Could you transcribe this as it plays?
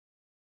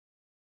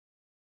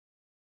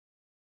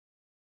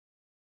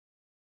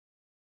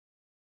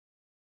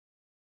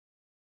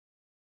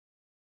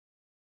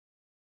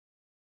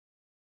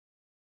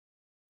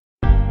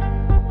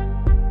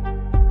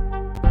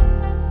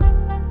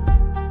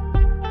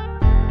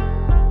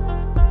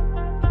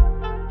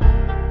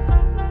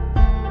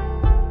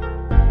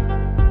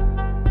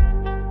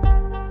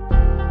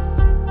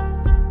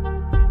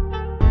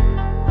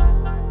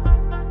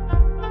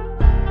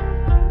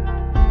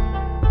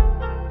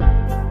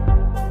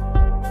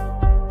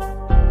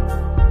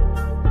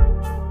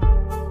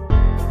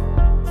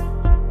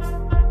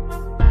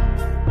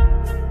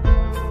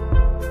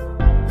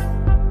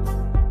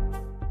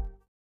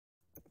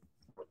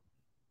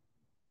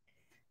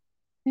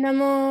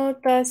Namo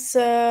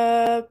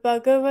tassa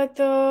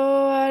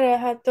bhagavato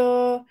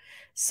arahato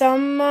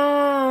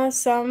samma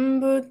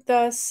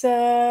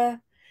sambuddhassa.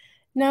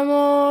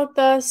 Namo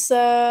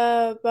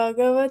tassa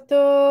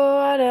bhagavato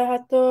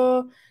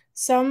arahato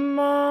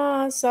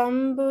samma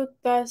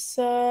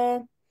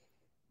sambuddhassa.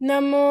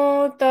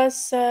 Namo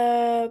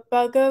tassa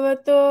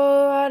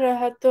bhagavato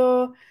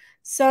arahato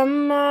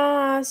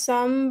samma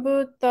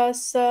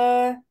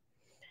sambuddhassa.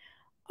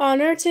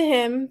 Honor to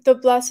him, the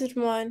Blessed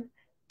One,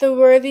 the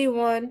Worthy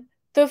One,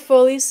 the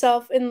fully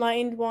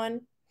self-enlightened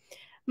One.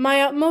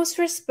 My utmost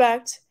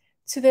respect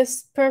to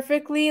this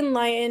perfectly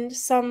enlightened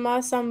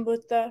Samma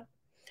Sambuddha,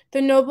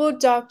 the noble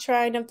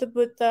doctrine of the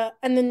Buddha,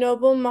 and the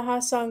noble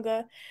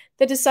Mahasangha,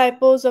 the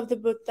disciples of the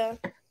Buddha.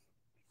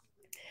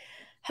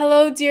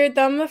 Hello, dear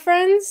Dhamma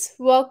friends.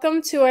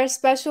 Welcome to our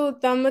special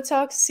Dhamma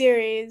Talk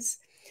series.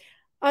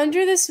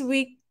 Under this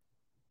weekly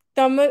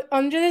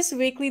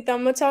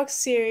Dhamma Talk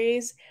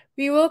series,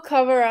 we will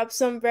cover up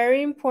some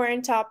very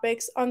important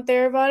topics on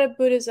Theravada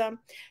Buddhism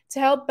to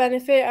help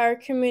benefit our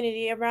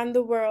community around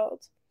the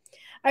world.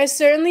 I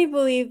certainly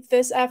believe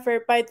this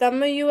effort by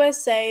Dhamma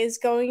USA is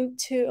going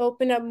to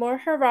open up more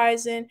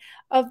horizon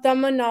of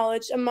Dhamma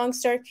knowledge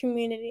amongst our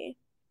community.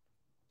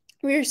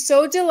 We are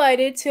so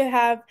delighted to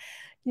have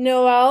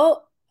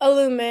Noel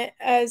Alumit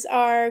as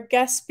our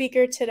guest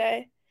speaker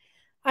today.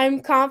 I'm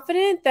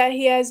confident that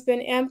he has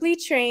been amply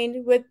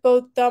trained with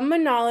both Dhamma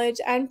knowledge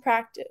and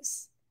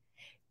practice.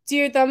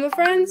 Dear Dhamma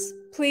friends,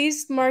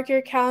 please mark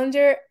your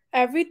calendar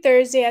every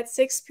Thursday at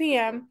 6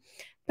 p.m.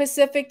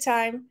 Pacific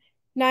Time,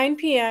 9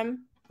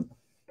 p.m.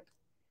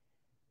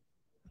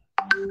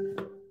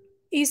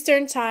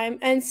 Eastern Time,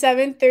 and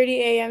 7:30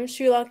 a.m.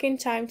 Sri Lankan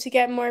Time to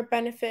get more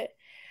benefit.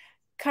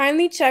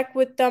 Kindly check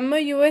with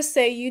Dhamma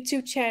USA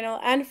YouTube channel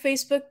and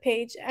Facebook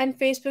page and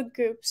Facebook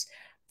groups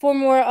for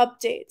more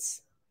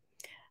updates.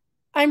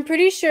 I'm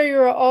pretty sure you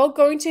are all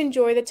going to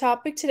enjoy the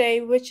topic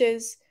today, which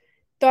is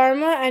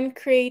Dharma and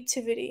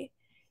creativity.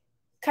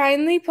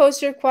 Kindly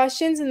post your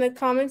questions in the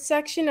comments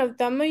section of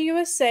Dhamma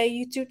USA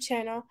YouTube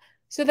channel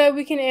so that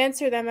we can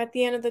answer them at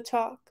the end of the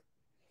talk.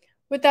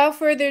 Without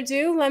further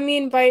ado, let me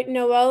invite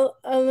Noel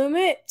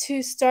Alumit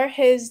to start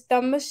his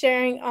Dhamma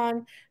sharing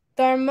on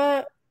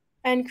Dharma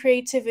and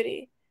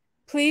creativity.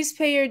 Please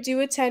pay your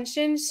due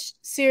attention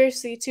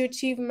seriously to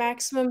achieve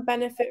maximum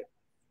benefit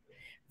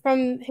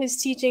from his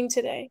teaching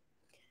today.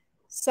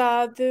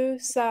 Sadhu,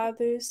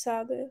 sadhu,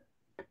 sadhu.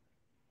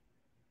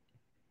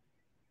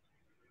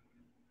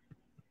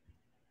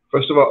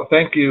 First of all,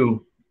 thank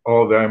you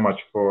all very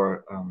much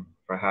for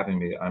having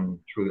me. I'm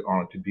truly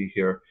honored to be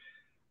here.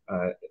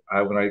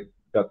 When I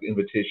got the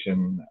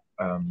invitation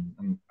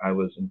and I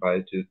was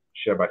invited to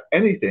share about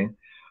anything,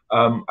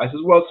 I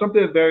said, well,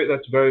 something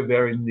that's very,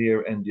 very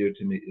near and dear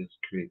to me is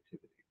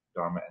creativity,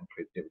 Dharma and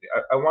creativity.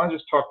 I want to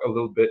just talk a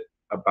little bit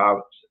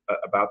about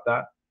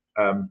that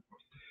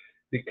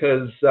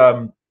because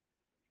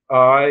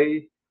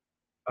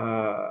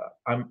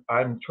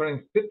I'm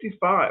turning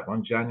 55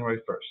 on January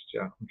 1st.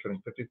 Yeah, I'm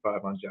turning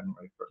 55 on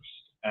January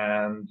 1st.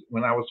 And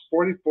when I was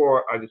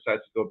 44, I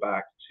decided to go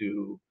back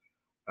to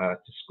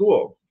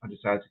school. I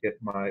decided to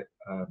get my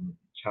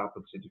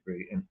chaplaincy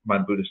degree, my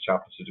Buddhist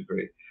chaplaincy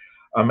degree.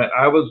 And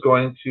I was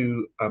going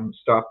to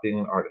stop being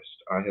an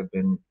artist. I've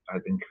been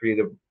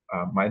creative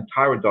my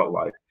entire adult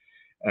life,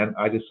 and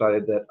I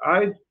decided that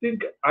I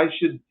think I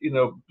should,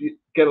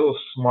 get a little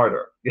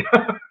smarter.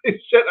 I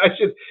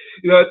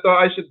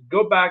thought I should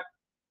go back,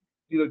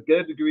 get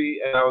a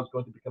degree, and I was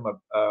going to become a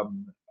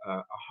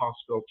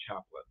hospital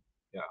chaplain.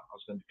 Yeah, I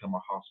was going to become a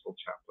hospital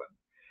chaplain.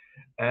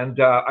 And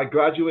I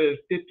graduated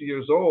at 50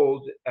 years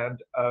old,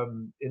 and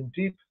in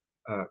deep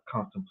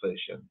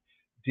contemplation,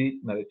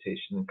 deep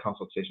meditation, and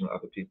consultation with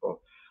other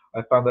people,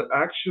 I found that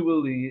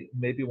actually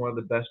maybe one of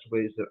the best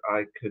ways that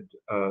I could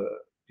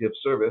be of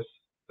service,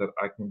 that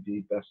I can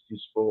be best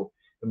useful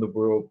in the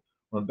world,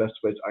 one of the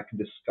best ways I can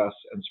discuss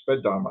and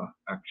spread Dharma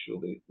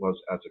actually was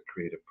as a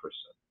creative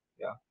person.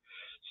 Yeah.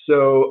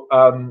 So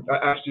I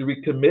actually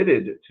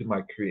recommitted to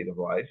my creative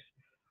life.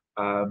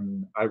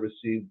 I've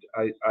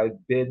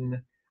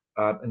been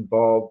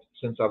involved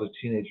since I was a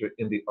teenager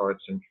in the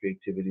arts and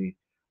creativity.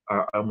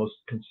 I almost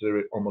consider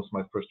it almost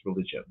my first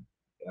religion.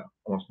 Yeah,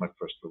 almost my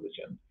first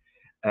religion.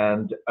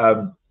 And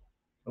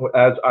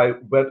as I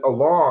went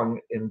along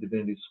in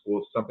divinity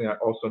school, something I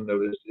also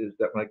noticed is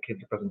that when it came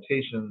to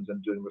presentations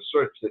and doing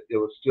research, that it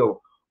was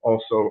still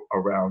also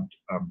around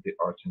the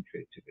arts and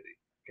creativity,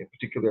 okay,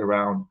 particularly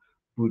around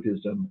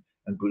Buddhism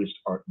and Buddhist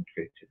art and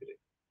creativity.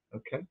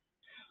 Okay,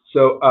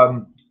 so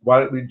why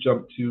don't we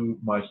jump to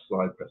my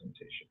slide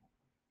presentation?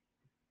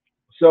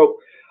 So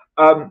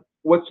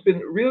what's been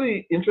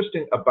really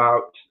interesting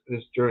about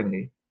this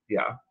journey,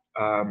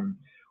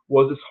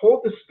 was this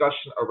whole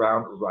discussion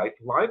around right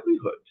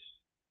livelihood.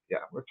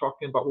 Yeah, we're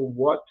talking about, well,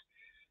 what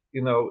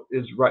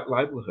is right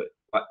livelihood,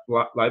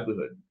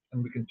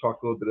 and we can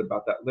talk a little bit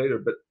about that later.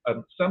 But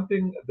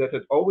something that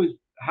had always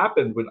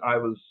happened when I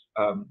was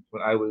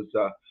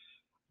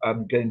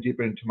getting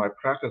deeper into my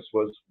practice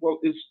was, well,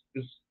 is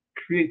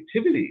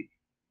creativity,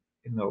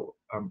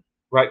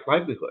 right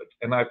livelihood.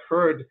 And I've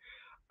heard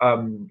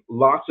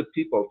lots of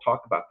people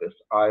talk about this.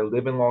 I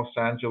live in Los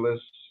Angeles.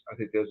 I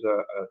think there's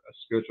a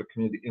spiritual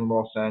community in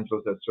Los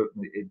Angeles. There's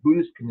certainly a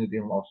Buddhist community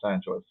in Los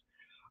Angeles.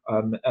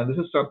 And this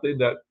is something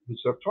that we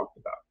sort of talked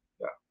about.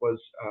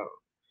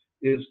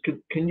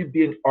 Can you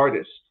be an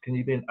artist? Can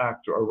you be an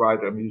actor, a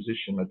writer, a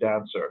musician, a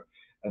dancer,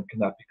 and can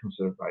that be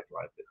considered right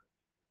livelihood?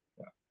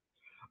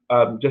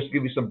 Just to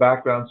give you some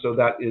background, so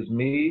that is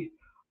me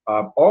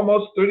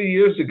almost 30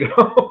 years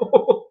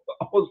ago,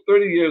 almost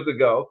 30 years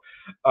ago,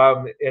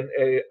 in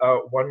a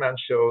one-man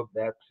show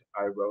that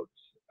I wrote.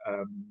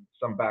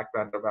 Some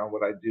background around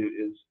what I do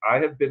is I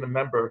have been a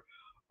member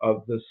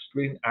of the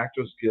Screen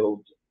Actors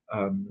Guild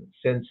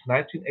since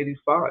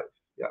 1985,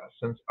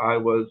 since I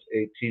was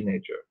a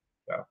teenager.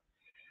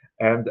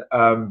 And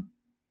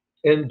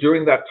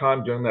during that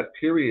time, during that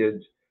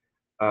period,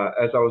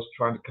 as I was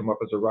trying to come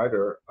up as a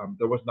writer,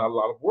 there was not a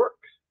lot of work.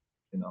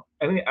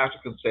 Any actor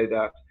can say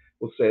that,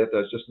 will say that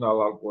there's just not a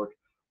lot of work.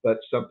 But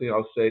something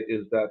I'll say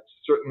is that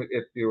certainly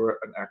if you were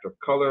an actor of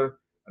color,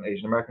 an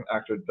Asian American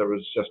actor, there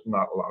was just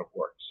not a lot of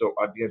work. So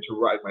I began to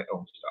write my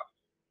own stuff.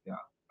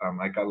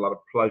 I got a lot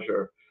of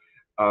pleasure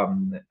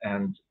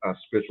and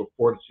spiritual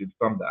fortitude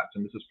from that.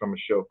 And this is from a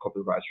show called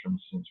The Rise from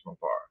Scenes from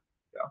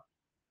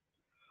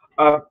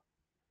Afar.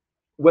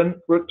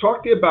 When we're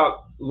talking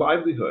about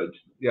livelihood,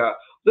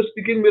 let's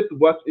begin with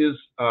what is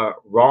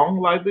wrong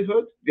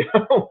livelihood.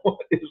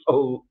 What is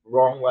a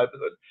wrong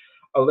livelihood?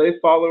 A lay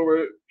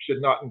follower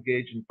should not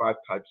engage in 5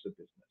 types of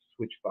business.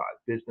 Which 5?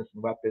 Business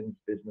in weapons,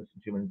 business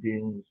in human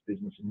beings,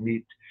 business in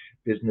meat,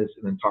 business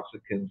in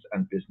intoxicants,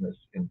 and business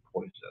in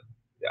poison.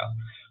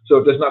 So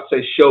it does not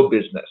say show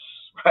business,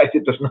 right?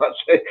 It does not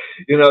say,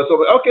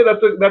 so okay,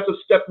 that's a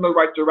step in the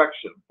right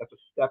direction. That's a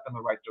step in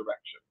the right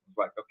direction. It's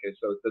like, okay,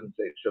 so it doesn't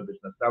say show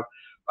business. Now,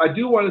 I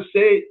do want to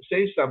say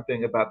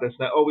something about this,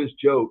 and I always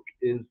joke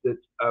is that,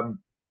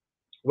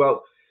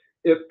 well,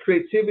 if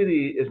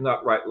creativity is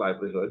not right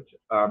livelihood,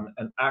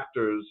 and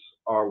actors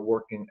are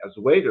working as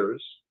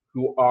waiters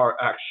who are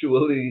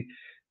actually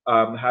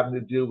having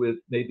to deal with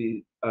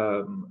maybe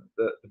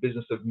the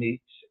business of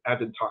meat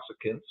and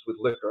intoxicants with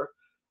liquor,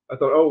 I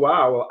thought, oh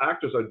wow, well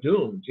actors are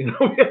doomed. We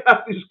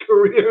have these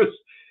careers,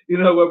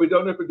 where we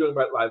don't know if we're doing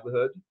right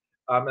livelihood,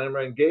 and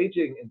we're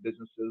engaging in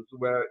businesses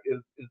where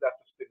is that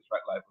the fixed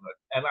right livelihood?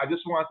 And I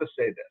just wanted to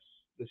say this.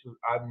 This is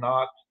I'm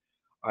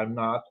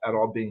not at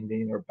all being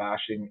mean or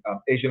bashing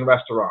Asian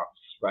restaurants,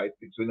 right?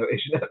 Because we know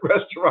Asian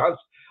restaurants,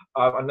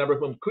 a number of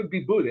whom could be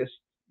Buddhist,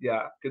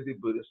 could be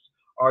Buddhist,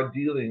 are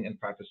dealing in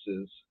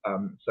practices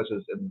such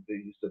as in the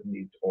use of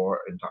meat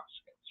or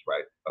intoxicants,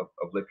 right,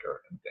 of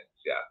liquor and things,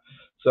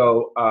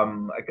 So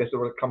I guess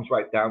what it comes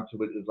right down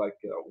to it is like,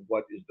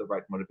 what is the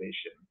right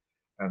motivation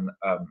and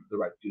the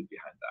right dude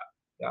behind that,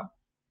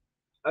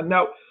 And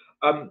now,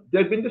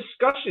 there's been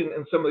discussion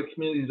in some of the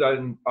communities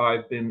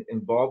I've been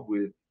involved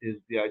with is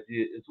the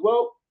idea is,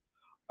 well,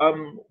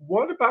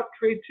 what about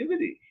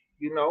creativity?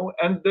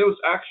 And there was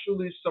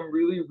actually some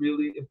really,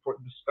 really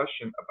important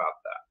discussion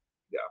about that.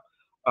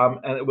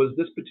 And it was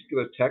this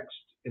particular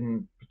text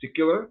in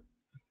particular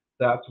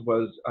that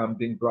was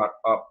being brought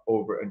up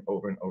over and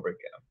over and over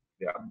again.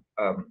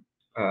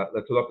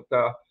 The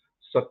Tulapata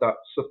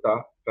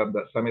Sutta from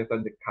the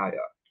Samyutta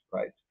Nikaya,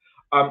 right?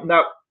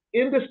 Now,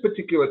 in this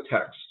particular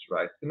text,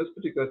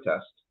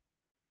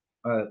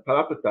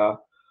 Talapata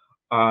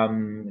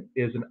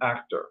is an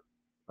actor,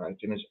 right,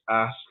 and is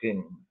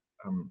asking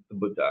the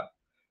Buddha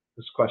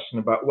this question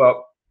about,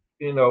 well,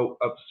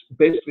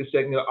 basically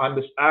saying, I'm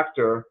this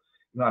actor,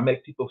 I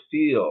make people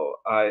feel,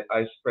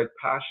 I spread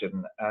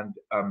passion, and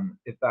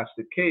if that's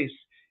the case,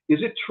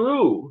 is it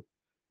true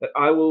that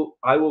I will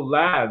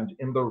land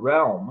in the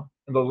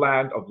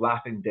land of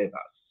laughing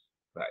devas,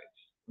 right?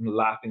 In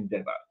laughing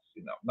devas,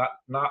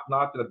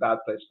 not in a bad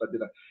place, but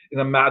in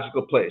a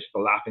magical place, the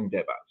laughing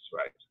devas,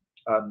 right?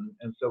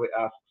 And so he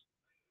asks,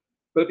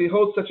 but if he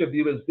holds such a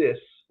view as this,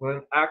 when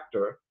an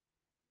actor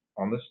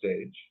on the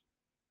stage,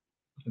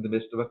 in the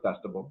midst of a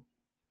festival,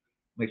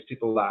 makes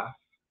people laugh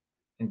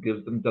and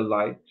gives them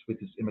delight with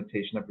his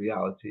imitation of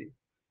reality,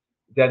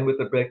 then with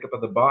the breakup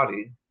of the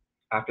body,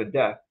 after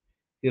death,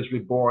 he is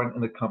reborn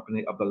in the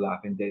company of the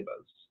laughing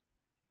devas.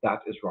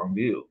 That is wrong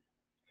view.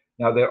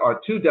 Now, there are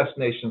 2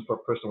 destinations for a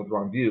person with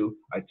wrong view,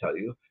 I tell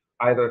you,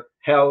 either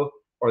hell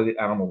or the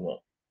animal womb.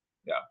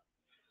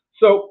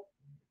 So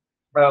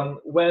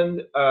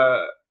when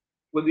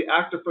the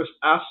actor first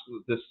asked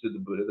this to the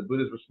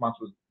Buddha's response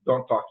was,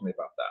 "Don't talk to me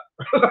about that."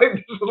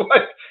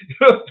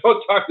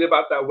 Don't talk to me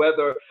about that.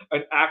 Whether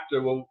an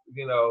actor will,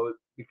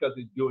 because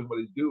he's doing what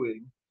he's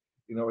doing,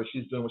 or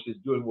she's doing what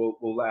she's doing,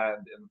 will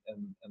land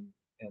in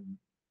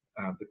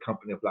the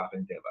company of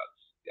laughing devas.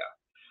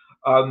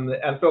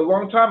 And for a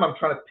long time, I'm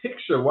trying to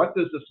picture what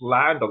does this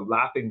land of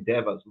laughing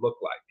devas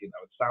look like. It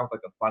sounds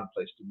like a fun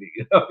place to me.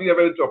 If you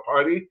ever been to a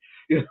party,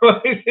 you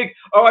think,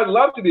 oh, I'd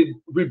love to be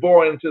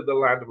reborn into the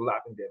land of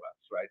laughing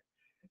devas, right?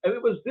 And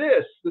it was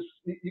this.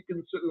 You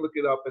can certainly look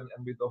it up and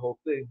read the whole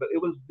thing. But it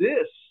was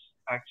this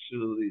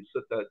actually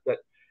that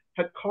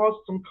had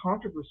caused some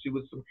controversy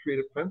with some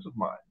creative friends of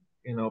mine.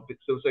 you know,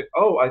 because it was like,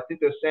 oh, I think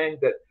they're saying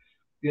that,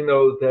 you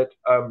know, that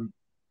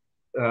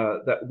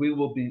we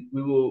will be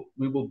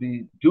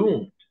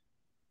doomed.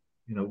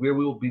 You know, we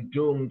will be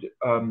doomed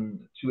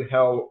to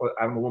hell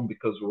and womb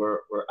because we're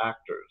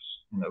actors,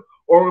 you know,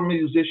 or we're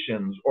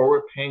musicians, or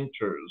we're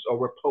painters, or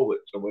we're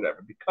poets, or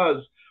whatever.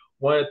 Because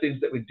one of the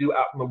things that we do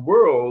out in the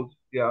world,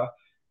 yeah,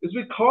 is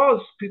we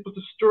cause people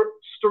to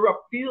stir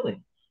up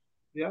feelings,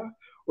 yeah.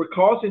 We're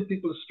causing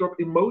people to stir up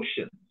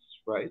emotions,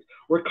 right?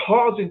 We're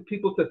causing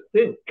people to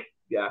think,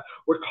 yeah.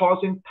 We're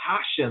causing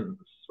passions.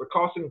 We're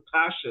causing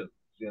passions,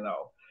 you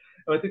know.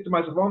 And I think to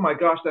myself, oh my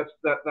gosh, that's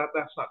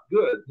not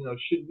good. You know,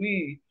 should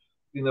we,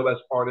 you know, as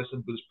artists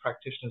and Buddhist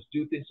practitioners,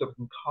 do things so we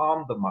can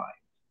calm the mind?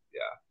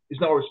 Yeah, it's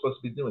not what we're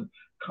supposed to be doing.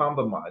 Calm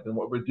the mind, and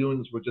what we're doing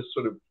is we're just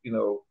sort of, you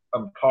know,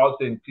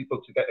 causing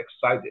people to get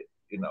excited.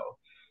 You know,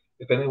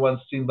 if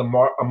anyone's seen a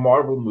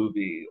Marvel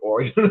movie,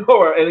 or you know,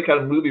 or any kind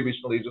of movie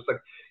recently, just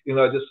like, you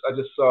know, I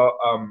just saw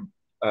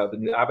the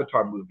new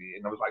Avatar movie,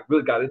 and I was like,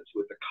 really got into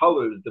it, the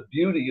colors, the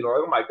beauty, you know,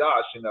 oh my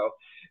gosh, you know.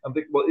 I'm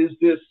thinking, well, is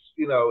this,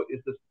 you know, is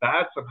this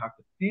bad somehow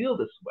to feel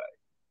this way,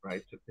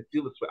 right? To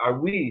feel this way. Are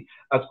we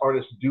as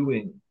artists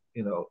doing,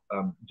 you know,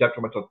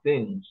 detrimental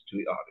things to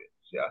the audience?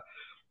 Yeah.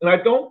 And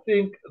I don't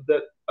think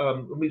that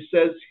when he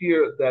says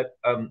here that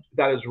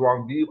that is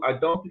wrong view, I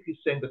don't think he's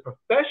saying the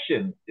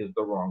profession is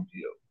the wrong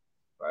view,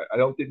 right? I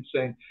don't think he's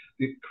saying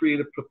the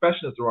creative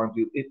profession is the wrong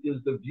view. It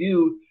is the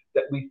view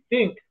that we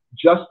think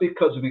just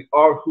because we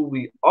are who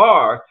we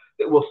are,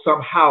 that will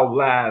somehow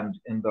land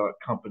in the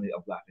company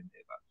of laughing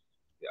devas.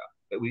 Yeah,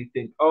 that we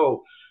think,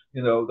 oh,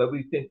 you know, that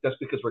we think that's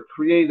because we're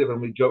creative and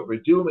we joke we're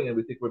doing, and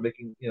we think we're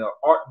making, you know,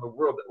 art in the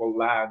world that will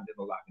land in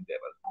the laughing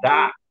devas.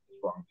 That is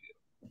wrong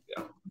view.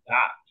 Yeah,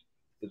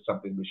 that is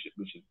something we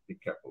should be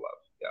careful of.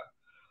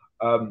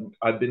 Yeah,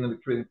 I've been in the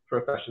creative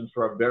professions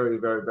for a very,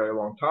 very, very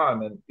long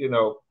time, and you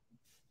know,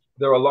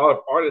 there are a lot of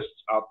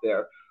artists out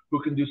there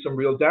who can do some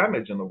real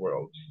damage in the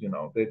world. You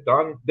know, they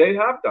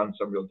have done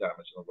some real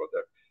damage in the world.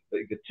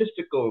 They're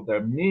egotistical,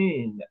 they're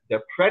mean,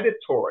 they're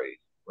predatory,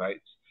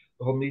 right?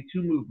 The whole Me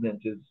Too movement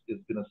has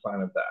been a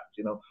sign of that.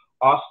 You know,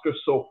 Oscar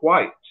So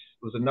White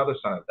was another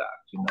sign of that.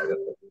 You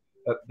know,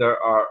 that there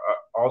are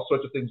all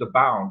sorts of things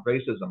abound: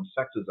 racism,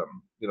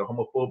 sexism, you know,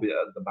 homophobia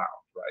is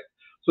abound, right?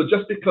 So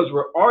just because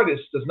we're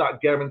artists does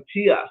not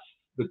guarantee us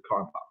good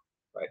karma,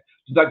 right?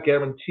 Does not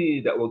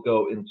guarantee that we'll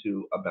go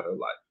into a better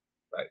life,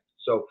 right?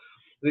 So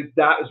I think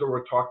that is what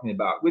we're talking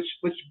about, which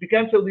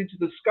began to lead to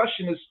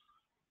discussion. Is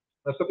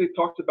something we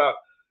talked about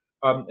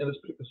in this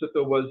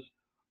particular was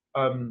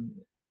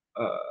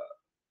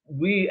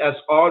we have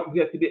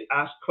to be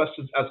asked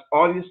questions as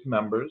audience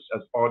members,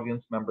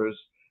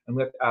 and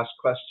we have to ask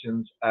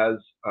questions as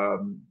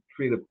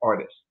creative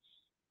artists,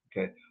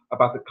 okay,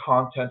 about the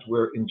content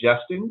we're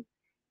ingesting,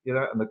 you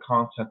know, and the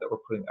content that we're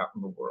putting out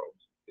in the world.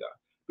 Yeah,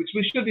 because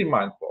we should be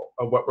mindful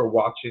of what we're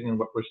watching and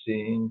what we're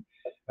seeing,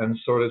 and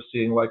sort of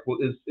seeing like, well,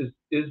 is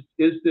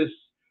this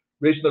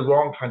raising the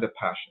wrong kind of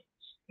passions?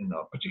 You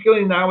know,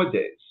 particularly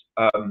nowadays,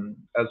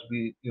 as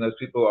we, you know, as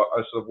people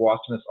are sort of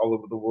watching us all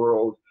over the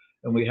world,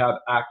 and we have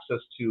access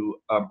to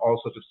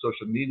all sorts of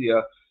social media.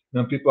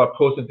 You know, people are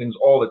posting things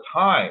all the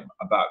time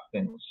about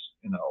things,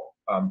 you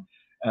know.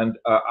 And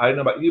I don't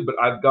know about you, but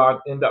I've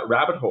gone in that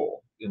rabbit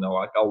hole. You know,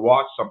 like I'll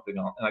watch something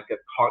and I get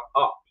caught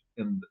up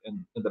in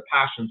the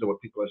passions of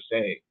what people are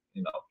saying.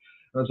 You know,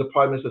 and there's a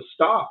part of me that says,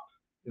 stop.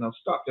 You know,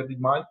 stop. You have to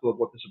be mindful of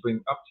what this is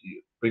bringing up to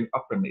you, bring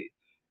up for me.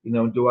 You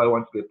know, do I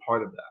want to be a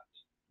part of that?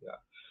 Yeah.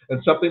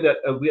 And something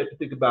that we have to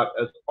think about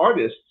as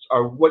artists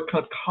are, what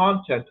kind of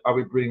content are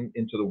we bringing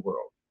into the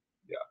world?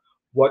 Yeah.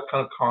 What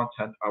kind of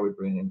content are we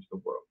bringing into the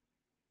world?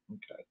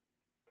 Okay.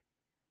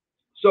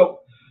 So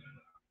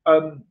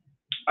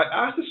I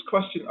asked this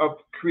question of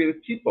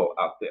creative people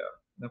out there.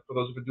 You know, for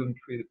those who are doing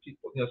creative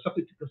people, you know,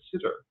 something to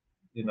consider.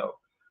 You know,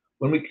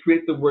 when we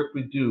create the work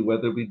we do,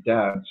 whether we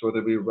dance,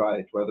 whether we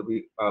write, whether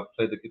we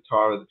play the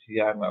guitar or the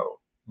piano,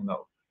 you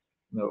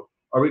know,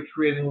 are we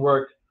creating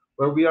work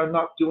where we are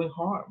not doing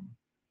harm?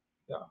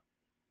 Yeah.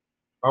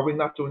 Are we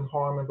not doing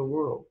harm in the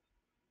world?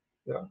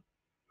 Yeah.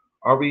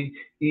 Are we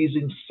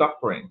easing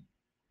suffering?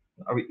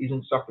 Are we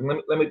easing suffering?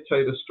 Let me tell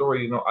you the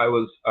story. You know, I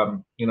was,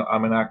 you know,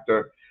 I'm an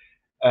actor,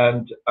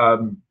 and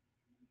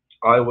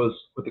I was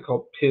what they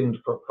call pinned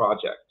for a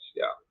project.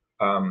 Yeah.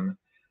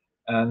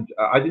 And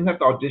I didn't have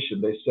to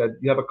audition. They said,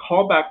 you have a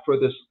callback for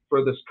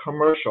this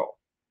commercial.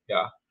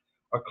 Yeah.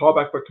 A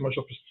callback for a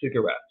commercial for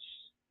cigarettes.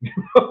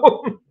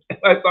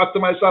 And I thought to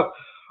myself,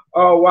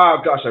 oh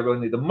wow, gosh, I really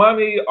need the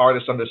money.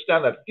 Artists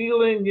understand that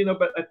feeling, you know.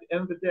 But at the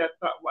end of the day, I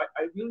thought, well,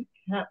 I really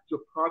can't do a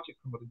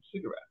project promoting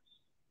cigarettes.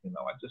 You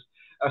know,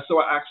 so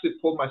I actually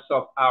pulled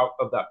myself out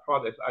of that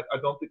project. I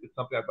don't think it's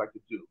something I'd like to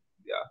do.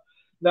 Yeah.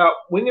 Now,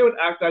 when you're an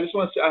actor, I just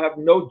want to say I have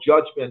no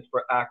judgment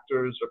for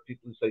actors or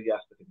people who say yes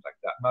to things like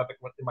that. Matter of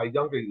fact, in my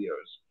younger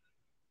years,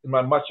 in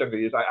my much younger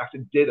years, I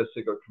actually did a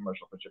cigarette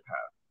commercial for Japan.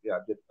 Yeah, I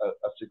did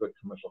a cigarette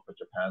commercial for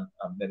Japan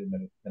many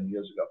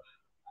years ago.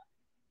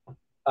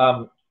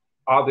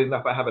 Oddly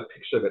enough, I have a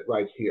picture of it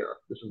right here.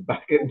 This is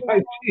back in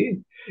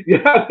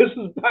Yeah, this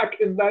is back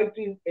in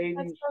 1987.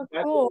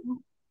 That's so cool.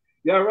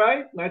 Yeah,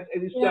 right? Yeah.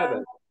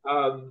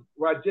 1987,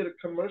 where I did a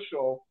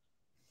commercial.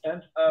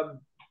 And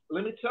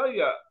let me tell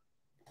you,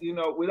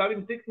 without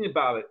even thinking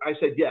about it, I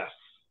said yes.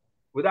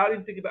 Without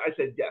even thinking about it, I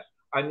said yes.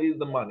 I needed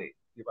the money,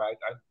 right?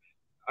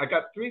 I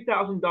got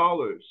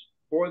 $3,000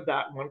 for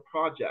that one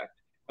project,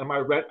 and my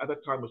rent at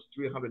that time was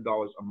 $300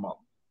 a month.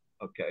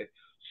 Okay,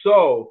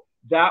 so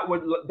that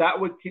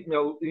would keep me,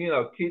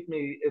 keep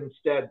me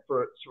instead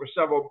for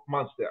several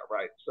months there,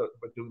 right? So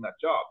for doing that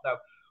job. Now,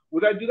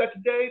 would I do that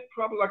today?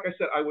 Probably, like I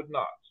said, I would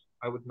not.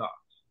 I would not.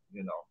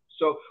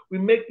 So we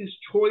make these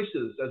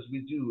choices as we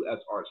do as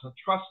artists. And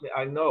trust me,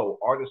 I know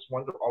artists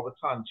wonder all the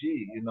time,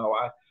 gee,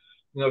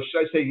 should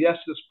I say yes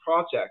to this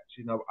project?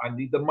 I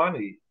need the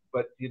money,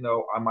 but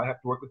I might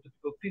have to work with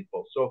difficult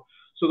people. So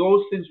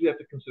those things we have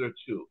to consider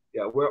too.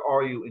 Yeah, where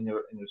are you in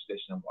your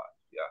station in life?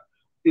 Yeah,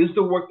 is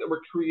the work that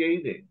we're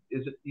creating,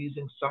 is it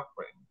easing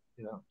suffering?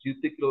 Do you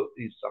think it'll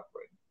ease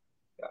suffering?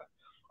 Yeah.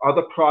 Are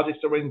the projects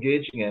that we're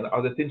engaging in,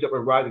 are the things that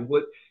we're writing,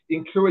 would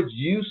encourage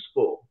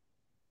useful,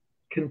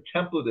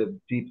 contemplative,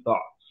 deep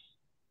thoughts?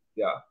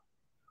 Yeah.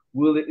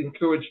 Will it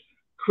encourage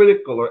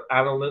critical or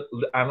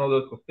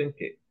analytical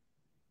thinking,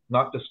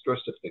 not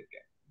discursive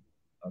thinking?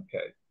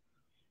 Okay.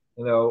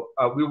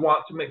 We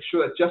want to make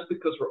sure that just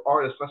because we're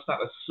artists, let's not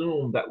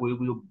assume that we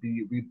will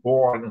be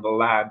reborn in the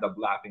land of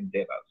laughing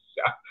devas.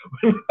 Yeah.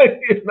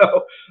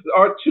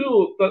 Our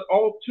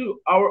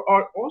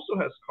art also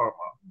has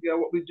karma. Yeah,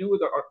 what we do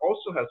with our art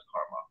also has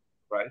karma,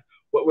 right?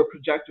 What we're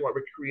projecting, what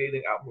we're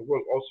creating out in the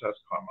world also has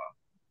karma.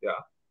 Yeah.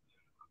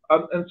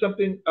 And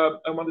something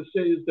I want to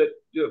say is that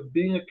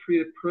being a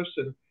creative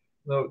person,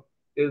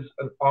 is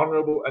an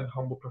honorable and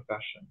humble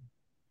profession.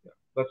 Yeah.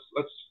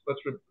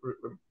 Let's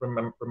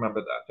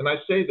remember that. And I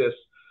say this,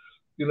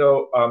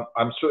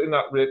 I'm certainly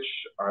not rich,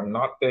 I'm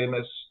not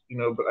famous,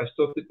 but I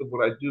still think that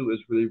what I do is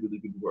really, really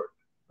good work,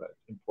 right?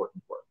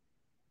 Important work.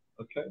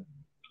 Okay.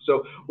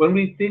 So when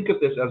we think of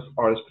this as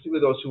artists,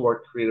 particularly those who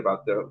are creative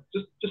out there,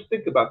 just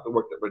think about the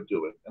work that we're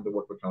doing and the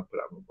work we're trying to put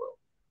out in the world.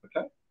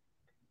 Okay.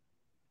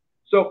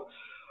 So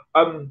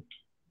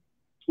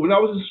when I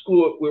was in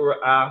school, we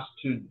were asked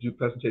to do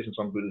presentations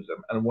on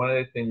Buddhism, and one of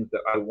the things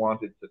that I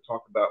wanted to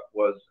talk about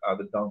was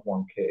the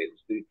Dunhuang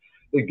Caves.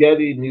 The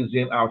Getty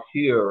Museum out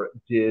here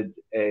did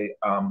an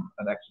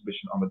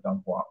exhibition on the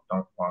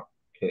Dunhuang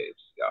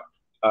Caves. Yeah,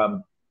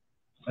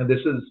 and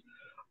this is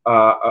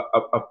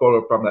a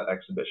photo from that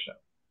exhibition.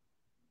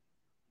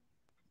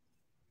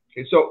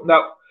 Okay, so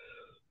now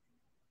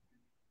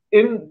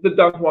in the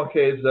Dunhuang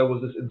Caves, there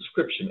was this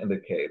inscription in the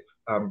cave,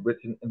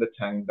 written in the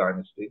Tang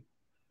Dynasty.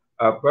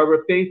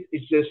 Wherever faith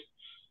exists,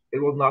 it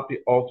will not be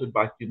altered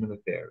by human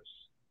affairs.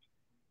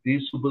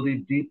 These who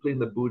believe deeply in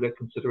the Buddha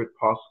consider it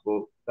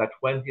possible that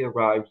when he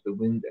arrives, the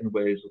wind and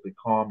waves will be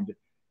calmed.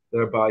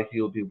 Thereby,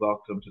 he will be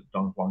welcomed to the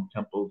Dunhuang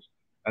temples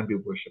and be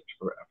worshipped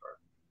forever.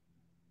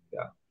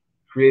 Yeah,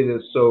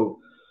 created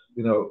so,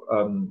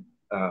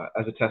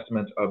 as a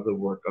testament of the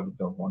work of the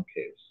Dunhuang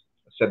Caves.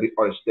 Said the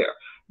artist there.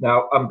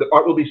 Now, the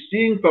art we'll be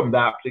seeing from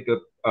that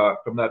particular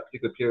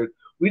period.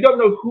 We don't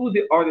know who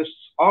the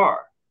artists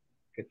are.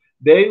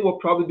 They will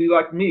probably be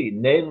like me,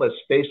 nameless,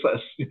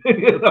 faceless.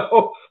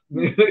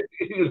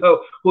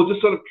 We'll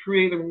just sort of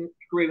creating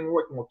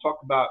work, and we'll talk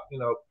about,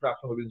 perhaps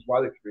some of the reasons why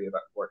they created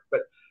that work.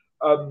 But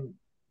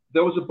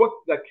there was a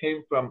book that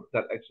came from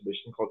that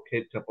exhibition called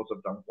Cave Temples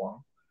of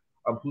Dunhuang.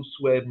 Hu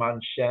Sui Man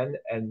Shen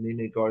and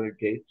Mimi Gardner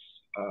Gates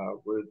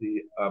were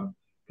the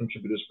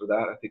contributors for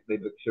that. I think they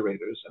were the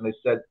curators, and they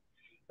said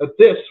that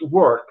this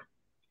work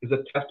is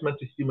a testament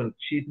to human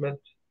achievement.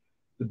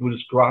 The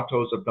Buddhist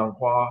grottos of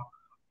Dunhuang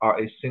are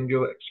a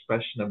singular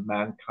expression of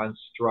mankind's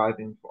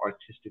striving for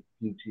artistic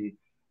beauty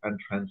and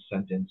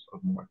transcendence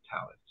of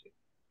mortality.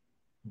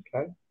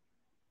 Okay?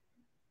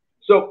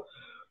 So,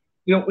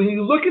 when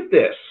you look at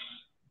this,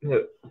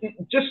 there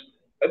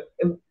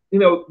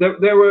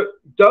were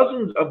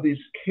dozens of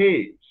these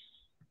caves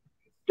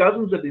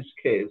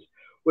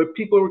where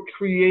people were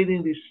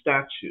creating these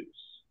statues,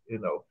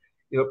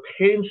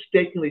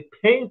 painstakingly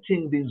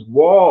painting these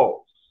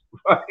walls,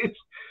 right?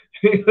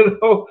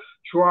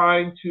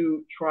 Trying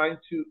to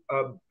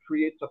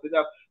create something.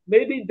 Now,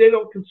 maybe they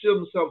don't consider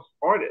themselves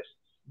artists.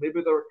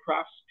 Maybe they're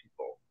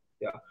craftspeople.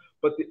 Yeah,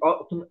 but the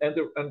ultimate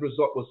end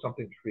result was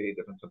something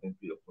creative and something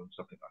beautiful and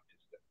something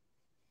artistic.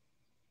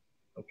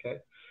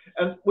 Okay,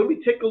 and when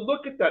we take a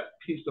look at that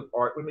piece of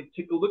art, when we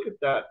take a look at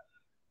that,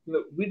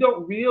 we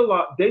don't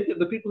realize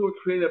the people who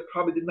created it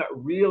probably did not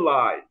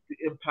realize the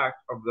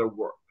impact of their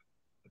work.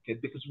 Okay,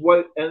 because what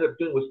it ended up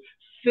doing was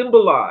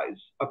symbolize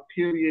a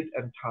period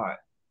and time.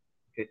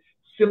 Okay,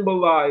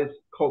 symbolize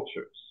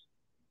cultures.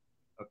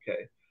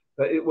 Okay,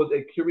 that it was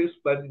a curious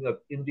blending of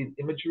Indian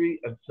imagery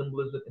and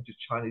symbolism into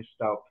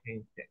Chinese-style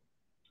painting.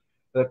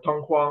 That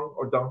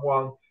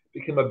Dunhuang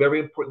became a very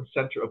important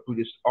center of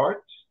Buddhist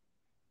art.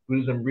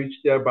 Buddhism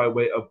reached there by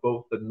way of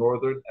both the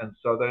northern and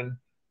southern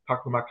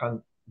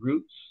Taklamakan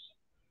routes.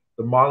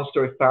 The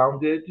monastery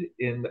founded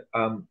in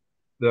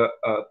the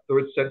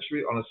 3rd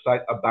century on a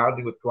site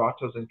abounding with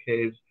grottos and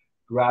caves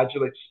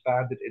gradually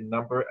expanded in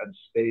number and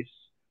space,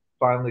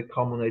 finally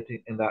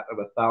culminating in that of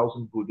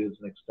 1,000 Buddhas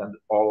and extended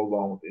all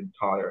along the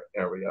entire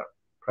area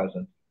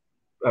present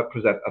a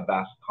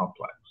vast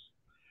complex.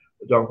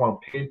 The Donghuang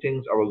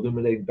paintings are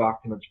illuminating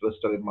documents for the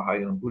study of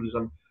Mahayana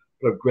Buddhism,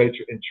 but of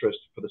greater interest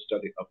for the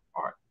study of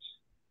art.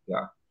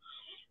 Yeah.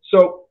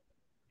 So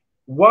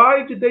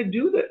why did they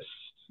do this?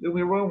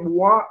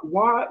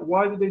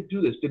 Why did they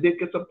do this? Did they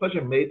get some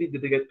pleasure? Maybe.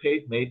 Did they get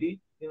paid? Maybe.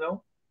 You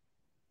know.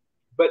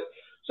 But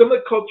some of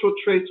the cultural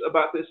traits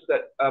about this is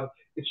that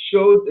it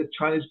shows the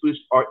Chinese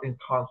Buddhist art in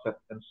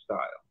concept and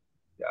style.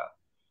 Yeah.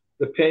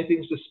 The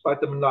paintings,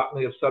 despite the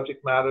monotony of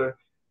subject matter,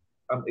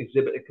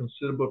 exhibit a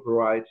considerable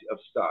variety of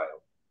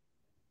style.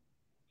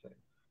 Okay.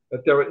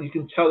 That you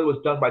can tell it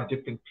was done by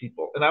different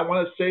people. And I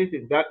want to say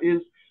that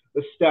is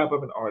the stamp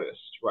of an artist,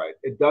 right?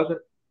 It doesn't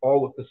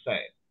all look the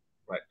same,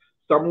 right?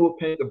 Someone will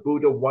paint the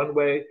Buddha one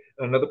way,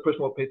 and another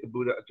person will paint the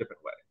Buddha a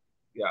different way.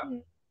 Yeah. Mm-hmm.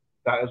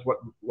 That is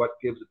what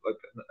gives it like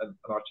an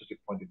artistic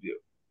point of view.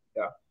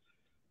 Yeah.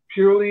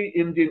 Purely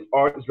Indian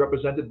art is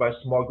represented by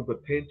a small group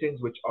of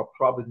paintings, which are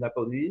probably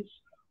Nepalese.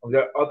 On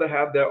the other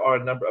hand, there are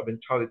a number of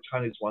entirely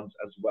Chinese ones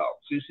as well.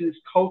 So you see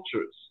these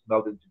cultures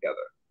melded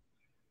together.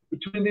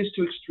 Between these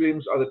two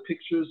extremes are the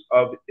pictures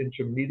of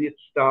intermediate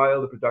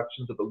style, the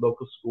productions of the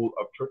local school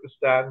of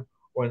Turkestan,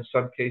 or in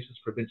some cases,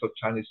 provincial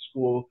Chinese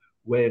school,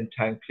 Wei and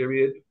Tang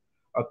period.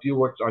 A few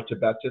works are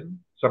Tibetan.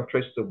 Some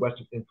traces of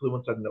Western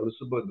influence are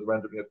noticeable in the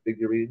rendering of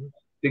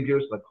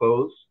figures and the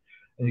clothes.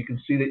 And you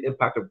can see the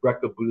impact of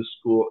Greco-Buddhist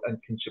school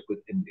and kinship with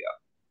India.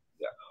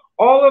 Yeah.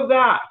 All of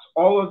that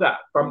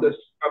from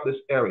this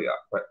area,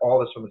 right? All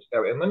this from this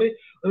area. And let me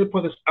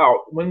point this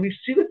out. When we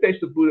see the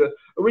face of Buddha,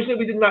 originally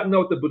we did not know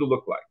what the Buddha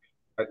looked like.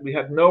 Right? We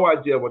had no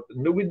idea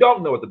we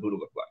don't know what the Buddha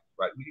looked like,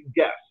 right? We can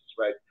guess,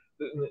 right?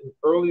 In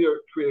earlier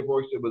creative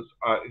works, it was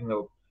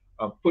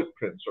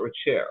footprints or a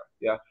chair,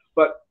 yeah.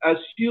 But as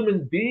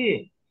human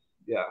beings,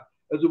 yeah,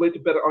 as a way to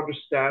better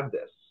understand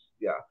this,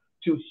 yeah,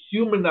 to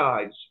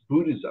humanize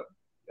Buddhism,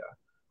 yeah,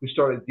 we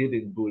started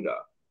giving Buddha,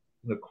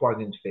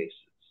 quadrant faces.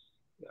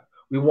 Yeah,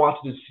 we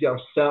wanted to see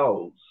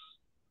ourselves,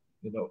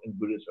 in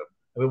Buddhism,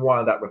 and we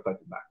wanted that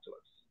reflected back to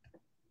us.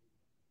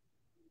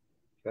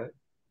 Okay,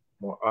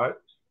 more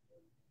art.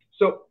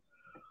 So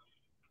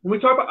when we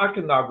talk about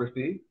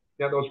iconography,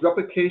 yeah, those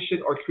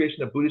replication or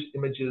creation of Buddhist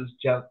images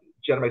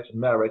generates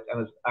merit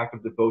and is act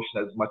of devotion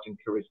as much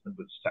encouraged in the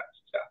Buddhist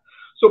text. Yeah.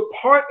 So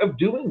part of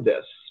doing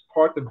this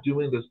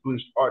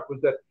Buddhist art was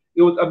that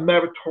it was a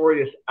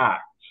meritorious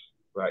act,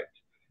 right?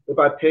 That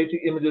by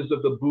painting images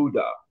of the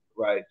Buddha,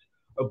 right,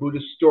 of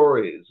Buddhist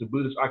stories, of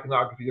Buddhist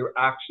iconography, you're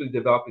actually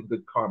developing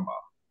good karma.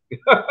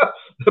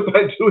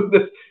 By doing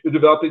this, you're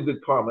developing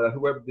good karma.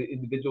 Whoever the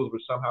individuals were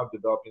somehow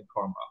developing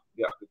karma.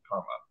 Yeah, good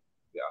karma.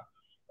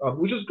 Yeah.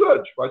 Which is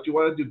good, right? You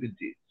want to do good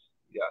deeds.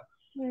 Yeah.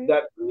 Right.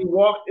 That when you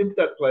walk into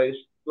that place,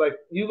 like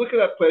you look at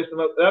that place, and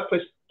that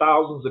place is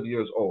thousands of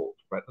years old,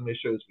 right? Let me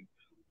show you this.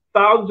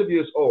 Thousands of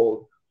years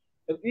old.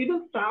 And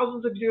even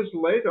thousands of years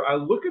later, I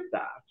look at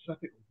that and I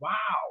think,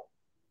 wow,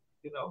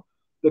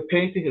 the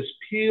painting is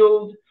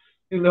peeled,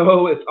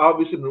 it's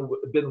obviously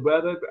been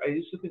weathered. I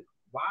used to think,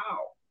 wow,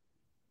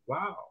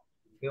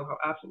 how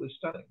absolutely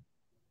stunning.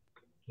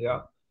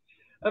 Yeah.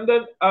 And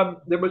then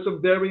there were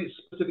some very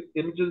specific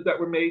images that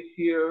were made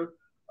here.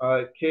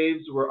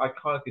 Caves were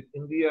iconic in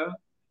India.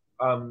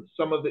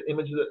 Some of the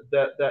images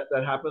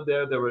that happened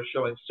there, they were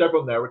showing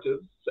several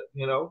narratives,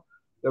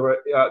 They were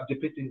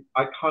depicting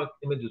iconic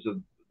images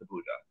of the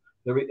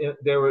Buddha.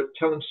 They were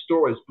telling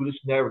stories, Buddhist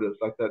narratives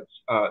like that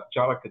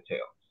Janaka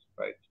tales,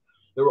 right?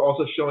 They were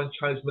also showing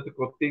Chinese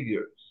mythical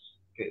figures.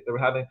 Okay, they were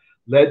having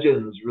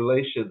legendary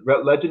relations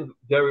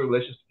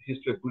to the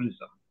history of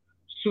Buddhism,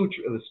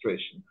 sutra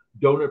illustration,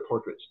 donor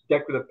portraits,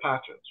 decorative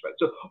patterns, right?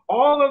 So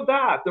all of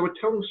that, they were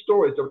telling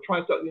stories. They were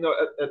trying to,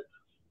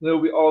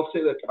 we all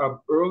say that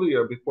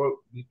earlier, before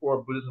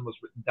Buddhism was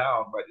written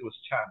down, right, it was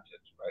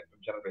chanted, right,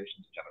 from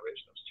generation to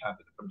generation. It was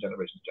chanted from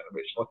generation to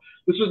generation. Well,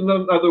 this was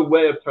another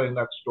way of telling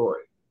that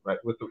story, right,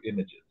 with the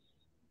images.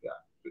 Yeah,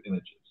 with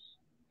images.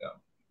 Yeah.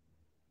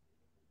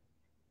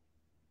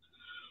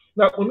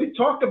 Now, when we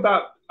talk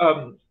about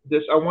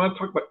this, I want to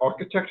talk about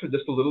architecture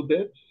just a little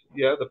bit.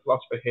 Yeah, the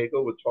philosopher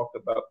Hegel would talk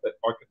about that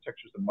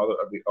architecture is the mother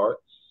of the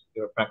arts.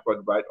 Frank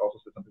Lloyd Wright also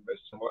said something very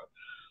similar.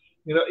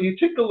 You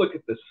take a look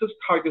at this. This is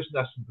Tiger's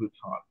Nest in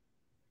Bhutan.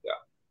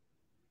 Yeah.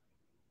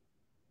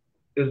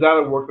 Is that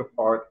a work of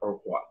art or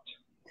what?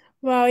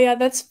 Wow, yeah,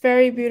 that's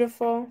very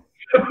beautiful.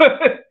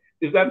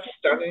 Is that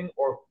stunning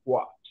or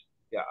what?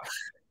 Yeah.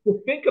 To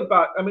think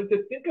about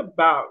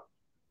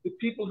the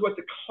people who had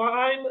to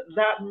climb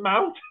that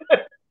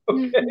mountain,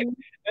 okay,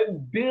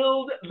 and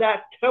build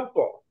that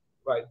temple,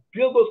 right?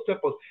 Build those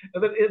temples.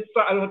 And then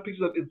inside, I don't have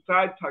pictures of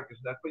inside Tiger's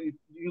Nest, but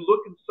you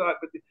look inside,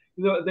 but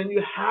then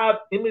you have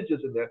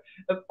images in there.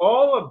 And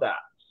all of that,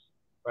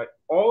 right?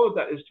 All of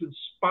that is to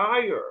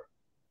inspire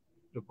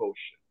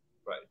devotion,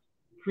 right?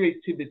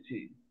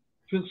 Creativity,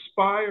 to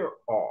inspire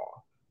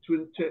awe,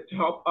 to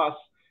help us,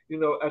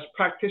 as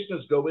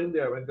practitioners go in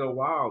there and go,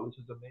 wow, this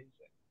is amazing.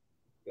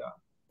 Yeah.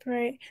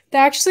 Right.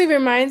 That actually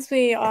reminds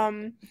me,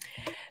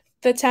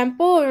 the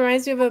temple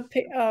reminds me of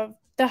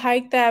the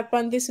hike that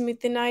Bandi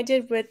Sumit and I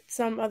did with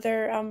some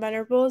other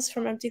venerables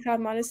from Empty Cloud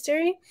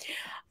Monastery.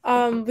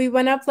 We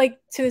went up like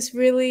to this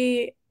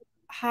really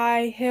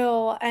high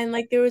hill, and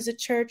like there was a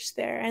church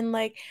there, and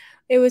like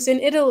it was in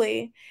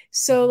Italy.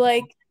 So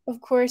like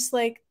of course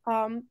like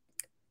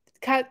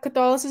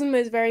Catholicism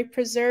is very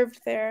preserved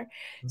there.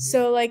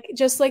 So like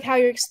just like how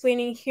you're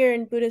explaining here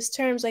in Buddhist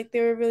terms, like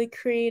they were really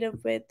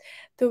creative with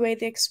the way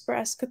they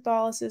express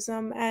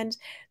Catholicism and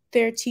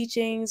their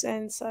teachings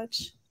and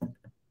such.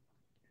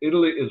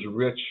 Italy is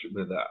rich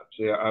with that.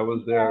 So yeah, I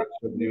was there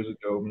some years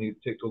ago. When you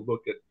take a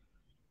look at,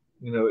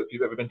 if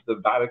you've ever been to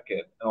the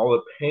Vatican and all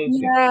the paintings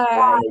Yeah.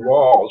 on the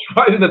walls,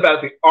 right in the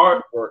Vatican,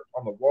 artwork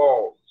on the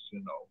walls,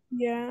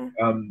 Yeah.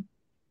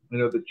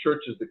 The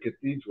churches, the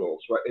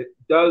cathedrals, right? It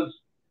does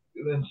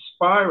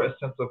inspire a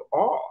sense of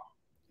awe,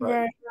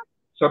 right?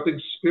 Something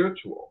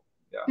spiritual,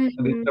 yeah.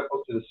 And these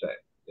temples do the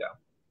same, yeah.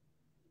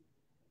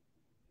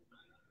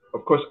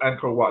 Of course,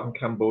 Angkor Wat in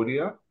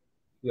Cambodia,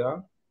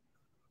 yeah.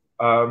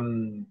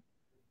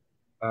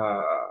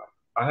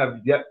 I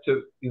have yet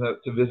to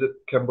visit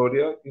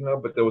Cambodia,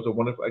 but there was a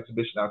wonderful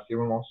exhibition out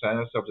here in Los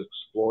Angeles. I was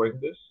exploring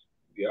this,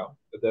 yeah.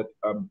 That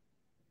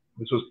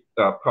this was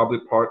probably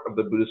part of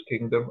the Buddhist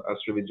kingdom,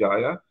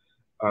 Srivijaya,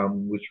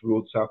 which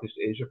ruled Southeast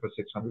Asia for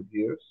 600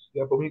 years.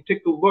 Yeah, but when you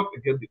take a look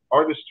again, the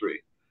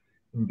artistry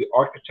and the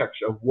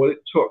architecture of what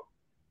it took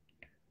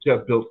to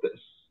have built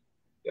this,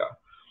 yeah.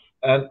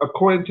 And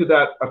according to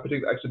that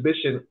particular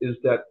exhibition, is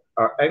that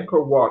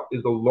Angkor Wat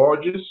is the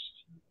largest,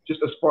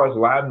 just as far as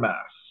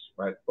landmass,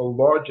 right? The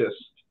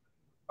largest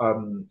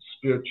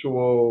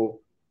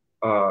spiritual,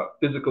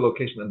 physical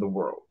location in the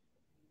world,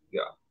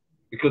 yeah,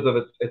 because of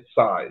its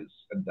size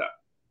and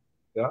depth,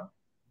 yeah.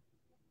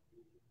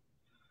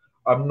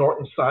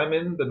 Norton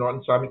Simon, the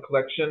Norton Simon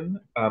collection,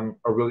 a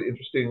really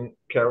interesting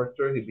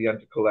character. He began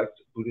to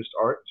collect Buddhist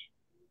art,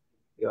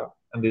 yeah,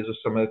 and these are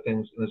some of the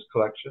things in his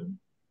collection.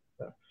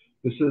 Yeah.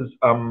 This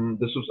I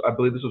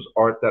believe this was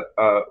art that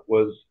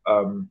was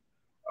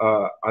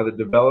either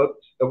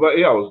developed, well,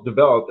 yeah, it was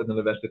developed and then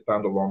eventually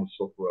found along the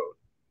Silk Road.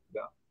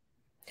 Yeah.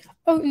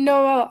 Oh,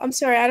 Noel, I'm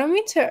sorry, I don't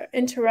mean to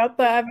interrupt,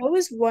 but I've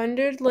always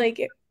wondered, like,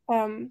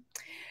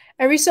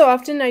 every so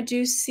often I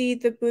do see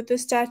the Buddha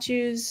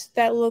statues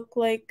that look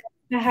like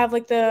that have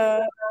like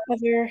the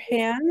other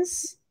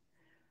hands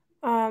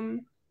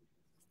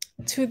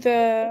to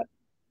the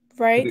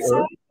To right the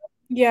side. earth.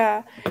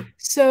 Yeah.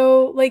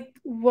 So like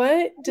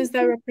what does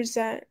that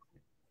represent?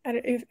 I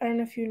don't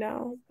know if you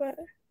know, but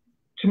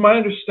To my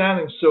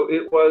understanding, so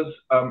it was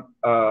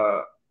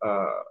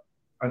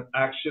an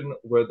action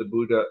where the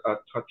Buddha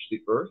touched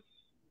the earth.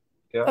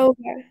 Yeah.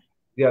 okay.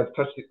 Yeah,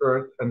 touched the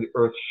earth and the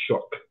earth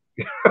shook.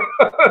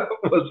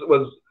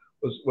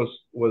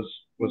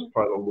 was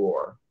part of the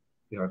lore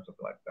behind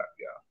something like that.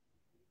 Yeah.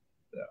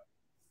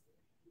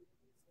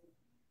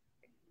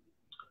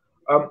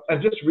 Yeah.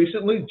 And just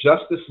recently,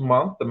 just this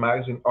month, the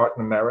magazine Art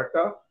in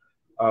America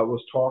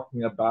was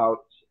talking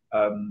about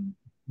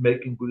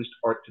making Buddhist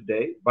art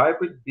today,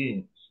 vibrant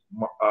beings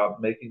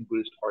making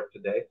Buddhist art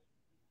today.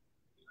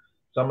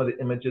 Some of the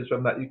images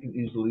from that, you can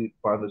easily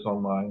find this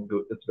online.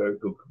 It's very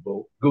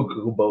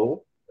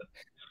Googleable.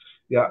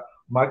 Yeah.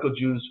 Michael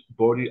Jew's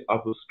Bodhi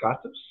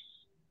Obfuscatus.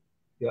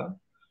 Yeah.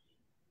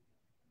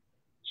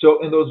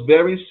 So in those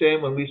very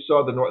same, when we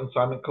saw the Norton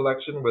Simon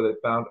collection where they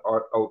found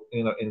art,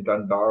 in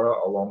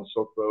Gandhara along the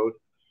Silk Road,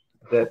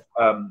 that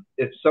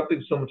it's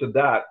something similar to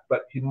that,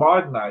 but he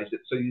modernized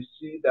it. So you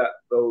see that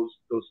those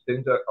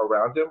things that are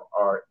around him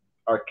are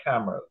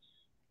cameras.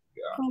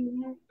 Yeah.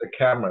 The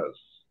cameras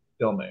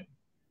filming.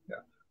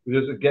 Yeah.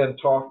 Because again,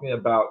 talking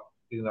about,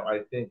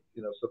 I think,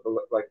 something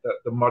like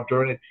the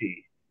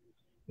modernity,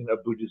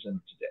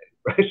 Buddhism today,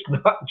 right? It's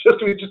not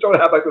just, we just don't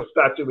have like a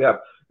statue. We have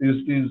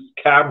these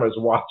cameras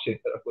watching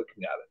it,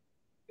 looking at it.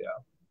 Yeah.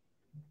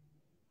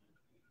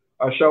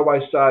 Shall I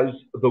size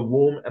the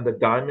womb and the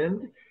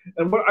diamond?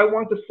 And what I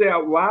want to say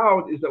out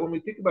loud is that when we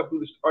think about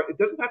Buddhist art, it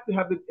doesn't have to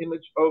have an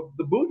image of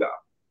the Buddha.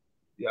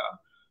 Yeah.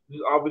 This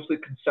is obviously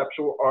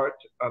conceptual art.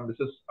 This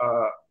is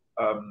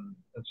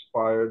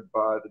inspired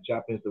by the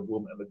Japanese, the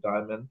womb and the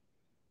diamond.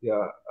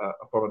 Yeah,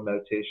 a form of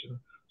meditation.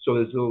 So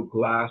there's little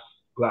glasses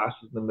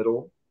in the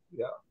middle.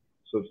 Yeah,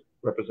 so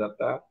represent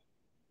that.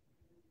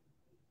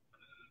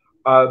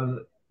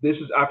 This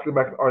is African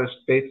American artist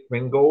Faith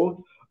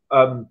Ringgold.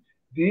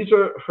 These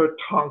are her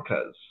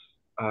thangkas.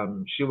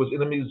 She was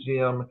in a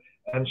museum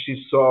and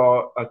she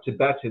saw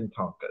Tibetan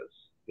thangkas.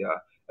 Yeah,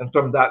 and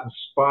from that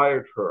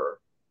inspired her,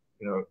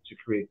 to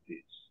create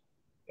these.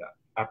 Yeah,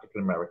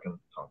 African American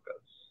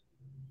thangkas.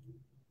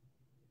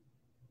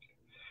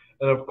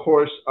 And of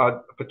course,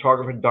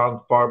 photographer Don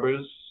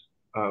Farber's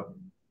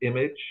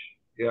image.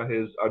 Yeah,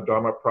 his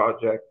Dharma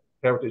project,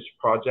 Heritage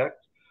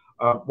Project.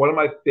 One of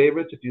my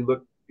favorites, if you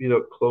look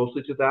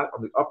closely to that,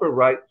 on the upper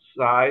right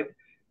side,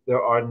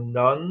 there are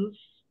nuns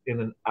in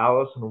an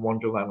Alice in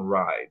Wonderland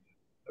ride.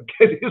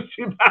 Okay, do you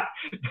see that?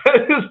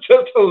 That is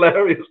just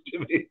hilarious to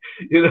me,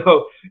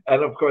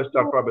 And of course,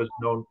 Dr. Prabhupada is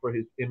known for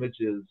his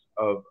images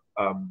of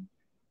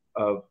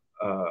of,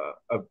 uh,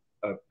 of,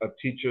 of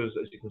teachers.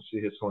 As you can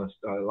see, His Holiness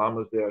Dalai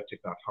Lama is there.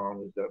 Thich Nhat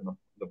Hanh is there in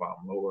the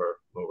bottom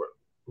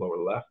lower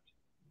left.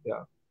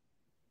 Yeah.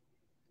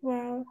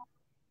 Wow.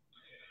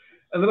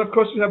 And then, of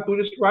course, we have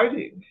Buddhist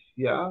writing.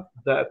 Yeah,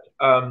 that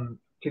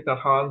Thich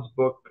Nhat Hanh's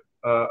book,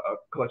 a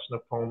collection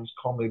of poems,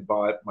 Call Me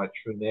by My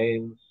True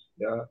Names.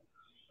 Yeah.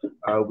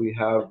 We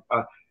have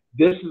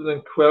this is an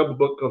incredible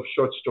book of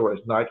short stories,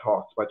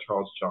 Nighthawks by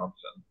Charles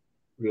Johnson.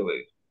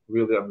 Really,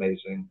 really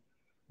amazing.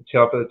 The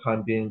Tale for the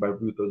Time Being by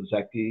Ruth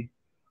Ozeki.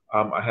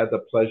 I had the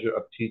pleasure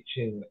of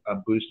teaching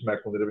Buddhist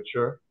American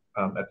literature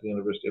at the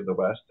University of the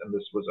West, and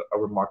this was a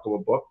remarkable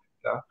book.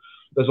 Yeah?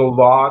 There's a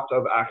lot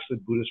of actually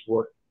Buddhist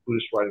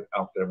writing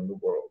out there in the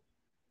world.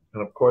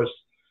 And of course,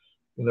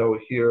 you know,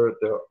 here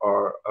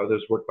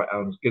there's work by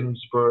Allen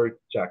Ginsberg,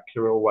 Jack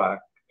Kerouac,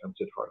 and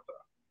Siddhartha.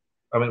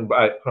 I mean,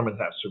 by Herman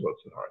Hesse, who wrote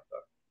Siddhartha.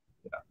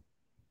 Yeah.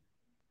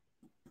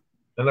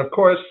 And of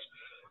course,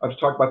 I've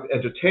talked about the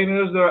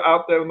entertainers that are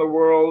out there in the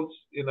world.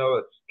 You know,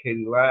 it's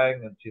Katie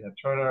Lang and Tina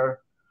Turner.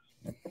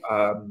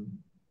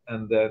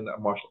 And then a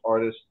martial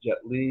artist,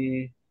 Jet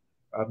Li,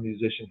 a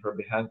musician,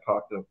 Herbie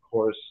Hancock, and of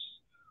course,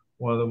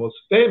 one of the most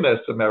famous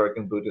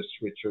American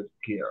Buddhists, Richard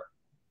Gere.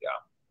 Yeah.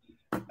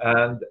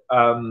 And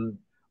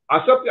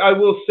something I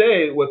will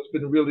say, what's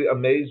been really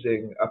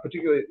amazing,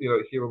 particularly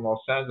here in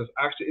Los Angeles,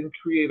 actually in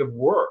creative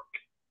work,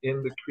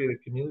 in the creative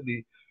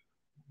community,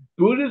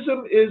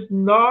 Buddhism is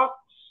not,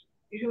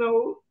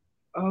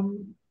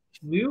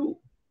 new.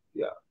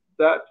 Yeah,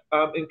 that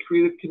in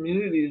creative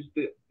communities,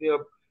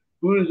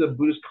 Buddhism,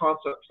 Buddhist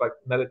concepts like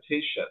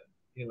meditation,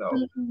 is of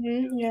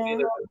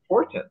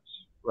importance,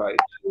 right?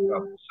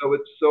 So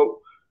it's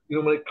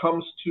when it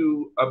comes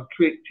to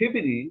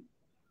creativity.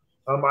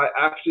 I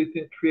actually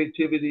think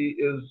creativity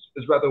is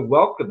rather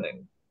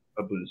welcoming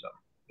of Buddhism,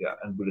 yeah,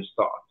 and Buddhist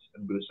thoughts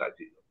and Buddhist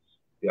ideals,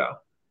 yeah.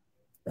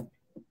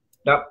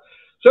 Now,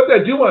 something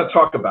I do want to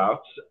talk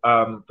about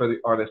for the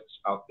artists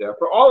out there,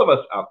 for all of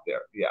us out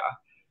there, yeah,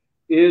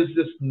 is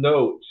this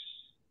note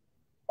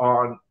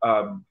on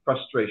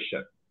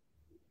frustration,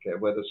 okay,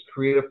 whether it's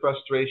creative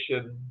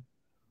frustration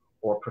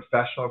or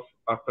professional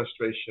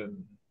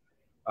frustration.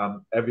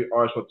 Every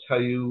artist will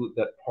tell you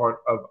that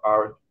part of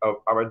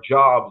our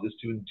jobs is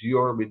to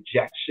endure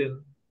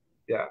rejection.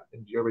 Yeah,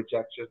 endure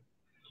rejection.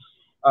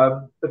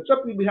 But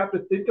something we have to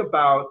think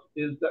about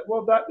is that,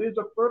 well, that is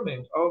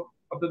affirming of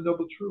the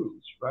noble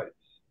truths, right?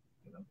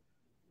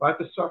 Life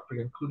is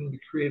suffering, including the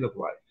creative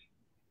life.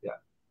 Yeah,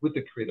 with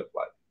the creative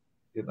life.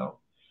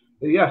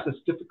 Yes,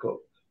 it's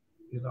difficult.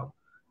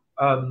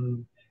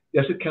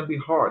 Yes, it can be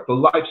hard. The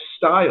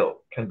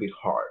lifestyle can be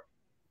hard,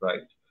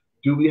 right?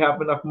 Do we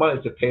have enough money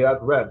to pay our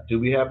rent? Do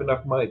we have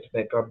enough money to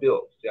make our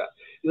bills? Yeah.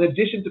 In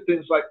addition to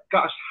things like,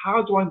 gosh,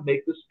 how do I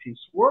make this piece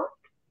work?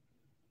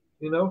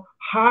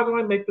 How do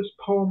I make this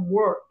poem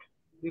work?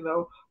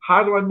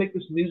 How do I make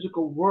this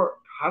musical work?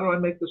 How do I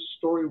make this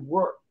story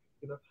work?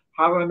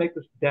 How do I make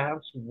this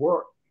dance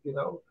work?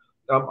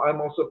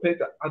 I'm also a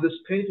painter. This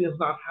painting is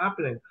not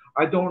happening.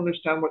 I don't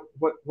understand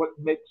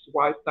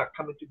why it's not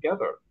coming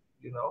together.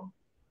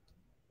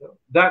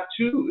 That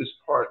too is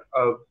part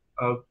of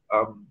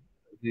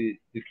the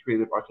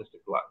creative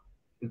artistic life,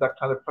 is that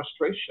kind of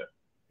frustration.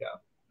 Yeah.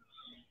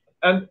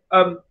 And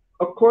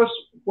of course,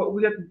 what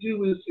we have to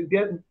do is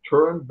again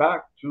turn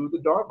back to the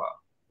Dharma,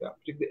 yeah,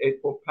 particularly the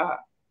Eightfold Path,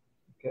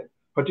 okay,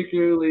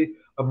 particularly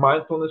a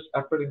mindfulness,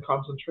 effort, and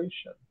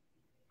concentration.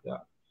 Yeah.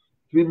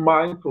 To be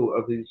mindful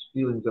of these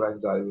feelings of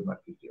anxiety we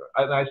might be feeling.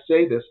 And I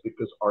say this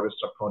because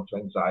artists are prone to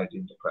anxiety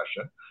and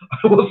depression.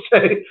 I will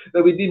say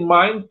that we be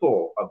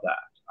mindful of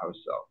that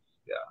ourselves.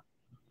 Yeah.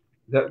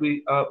 That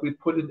we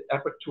put in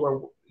effort to our,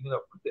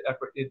 put the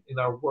effort in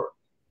our work.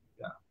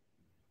 Yeah.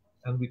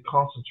 And we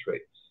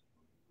concentrate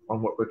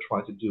on what we're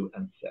trying to do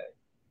and say.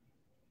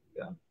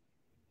 Yeah.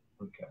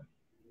 Okay.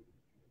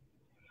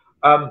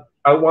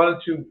 I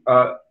wanted to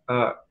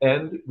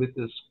end with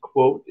this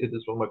quote. It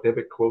is one of my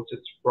favorite quotes.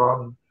 It's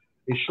from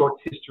A Short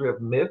History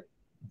of Myth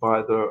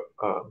by the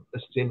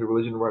esteemed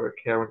religion writer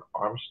Karen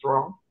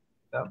Armstrong.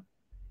 Yeah.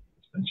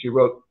 And she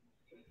wrote,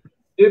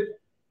 "If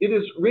it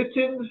is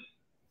written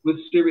with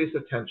serious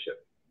attention,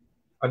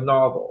 a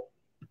novel,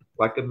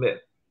 like a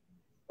myth,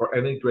 or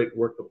any great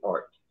work of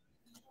art,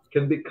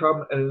 can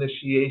become an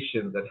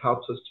initiation that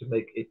helps us to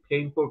make a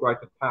painful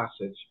rite of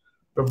passage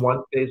from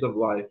one phase of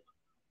life,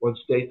 one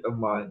state of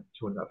mind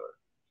to another.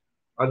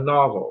 A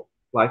novel,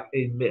 like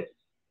a myth,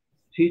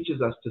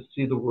 teaches us to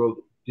see the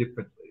world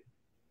differently.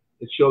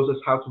 It shows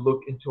us how to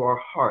look into our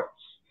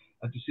hearts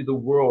and to see the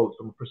world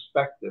from a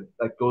perspective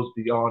that goes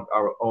beyond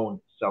our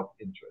own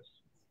self-interest.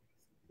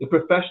 The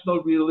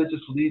professional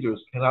religious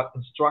leaders cannot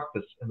instruct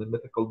us in the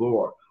mythical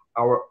lore.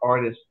 Our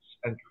artists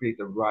and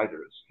creative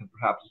writers can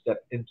perhaps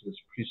step into this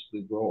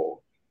priestly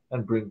role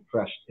and bring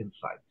fresh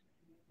insight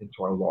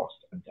into our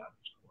lost and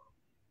damaged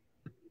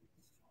world."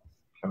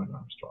 Karen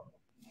Armstrong.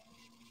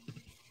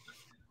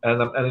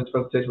 And I'm ending this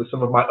presentation with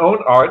some of my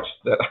own art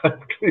that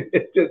I've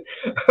created.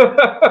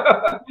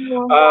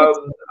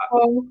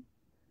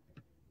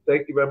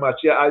 Thank you very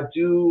much. Yeah, I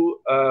do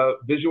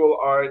visual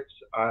art.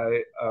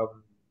 I'm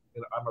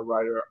a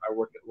writer. I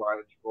work at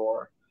Lions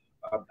Roar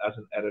as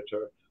an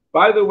editor.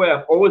 By the way,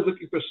 I'm always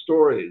looking for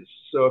stories.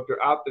 So if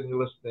you're out there and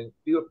you're listening,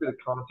 feel free to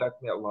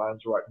contact me at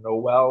Lions Roar at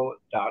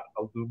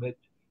noel.alumit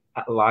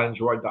at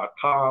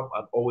lionsroar.com.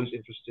 I'm always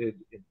interested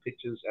in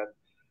pitches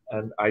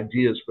and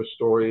ideas for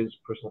stories,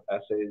 personal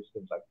essays,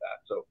 things like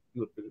that. So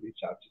feel free to reach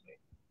out to me.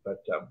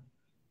 But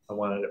I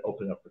wanted to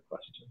open up the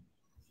question.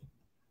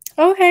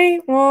 Okay,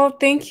 well,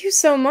 thank you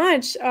so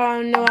much,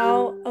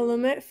 Noel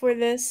Alumit, for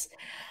this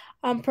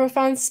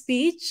profound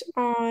speech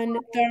on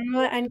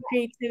Dharma and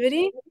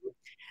creativity.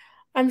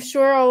 I'm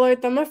sure all our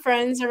Dhamma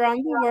friends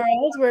around the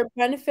world were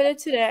benefited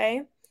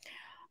today.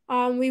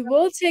 We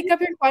will take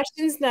up your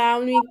questions now,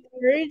 and we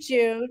encourage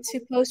you to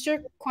post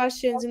your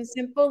questions in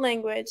simple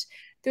language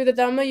through the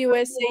Dhamma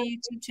USA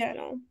YouTube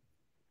channel.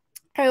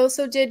 I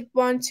also did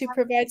want to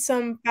provide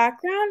some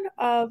background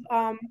of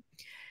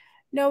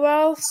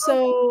Noel.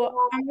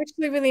 So I'm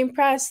actually really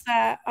impressed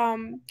that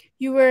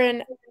you were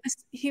an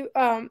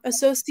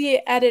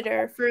associate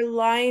editor for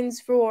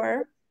Lions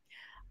Roar,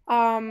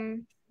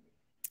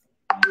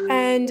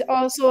 and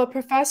also a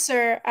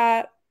professor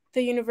at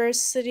the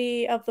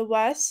University of the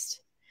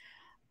West.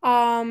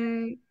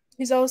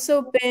 He's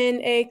also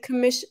been a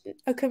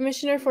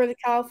commissioner for the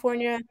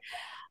California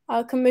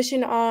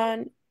Commission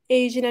on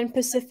Asian and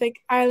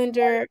Pacific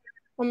Islander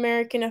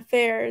American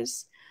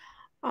Affairs.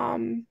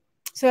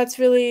 So that's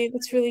really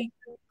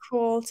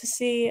cool to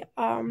see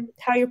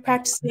how you're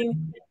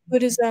practicing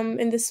Buddhism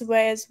in this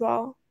way as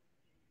well.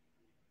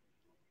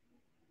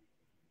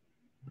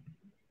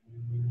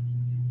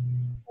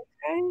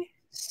 Okay,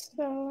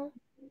 so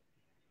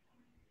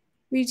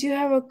we do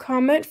have a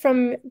comment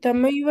from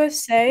Dhamma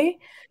USA.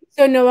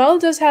 So Noel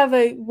does have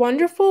a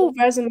wonderful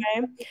resume.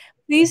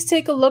 Please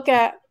take a look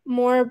at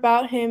more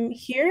about him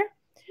here.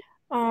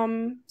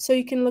 So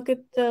you can look at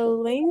the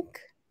link.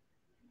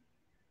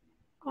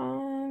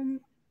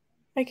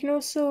 I can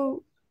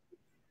also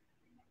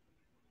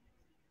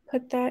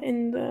put that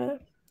in the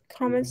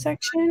comment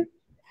section.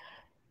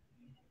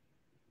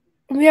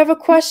 We have a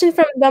question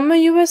from Dhamma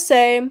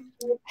USA.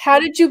 How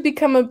did you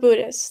become a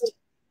Buddhist?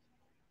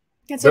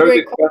 That's a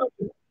great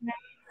question.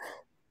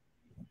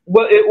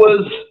 Well, it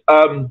was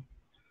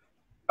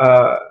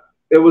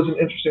an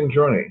interesting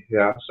journey.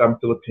 Yeah, so I'm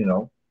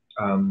Filipino.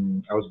 I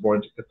was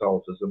born to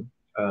Catholicism.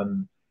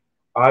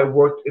 I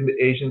worked in the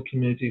Asian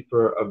community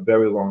for a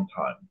very long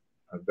time,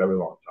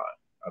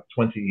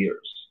 20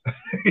 years.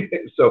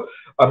 So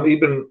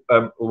even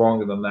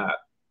longer than that,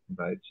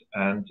 right?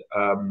 And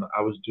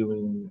I was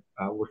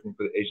working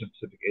for the Asian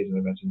Pacific Asian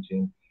Intervention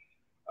Team.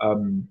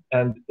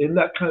 And in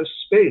that kind of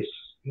space,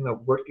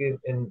 working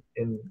in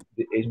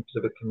the Asian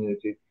Pacific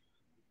community,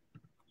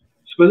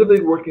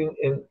 specifically working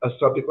in a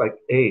subject like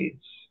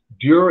AIDS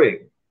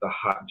during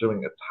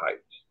its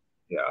height,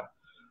 yeah,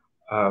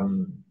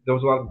 there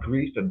was a lot of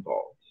grief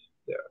involved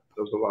there.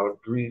 There was a lot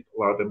of grief, a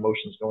lot of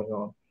emotions going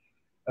on,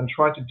 and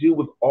trying to deal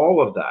with all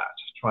of that,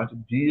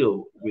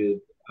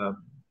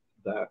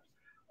 that,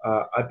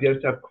 I began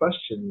to have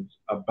questions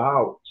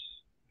about,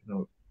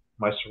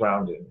 my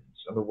surroundings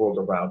and the world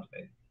around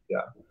me.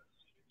 Yeah.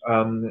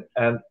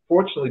 And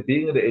fortunately,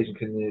 being in the Asian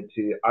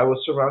community, I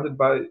was surrounded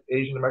by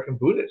Asian American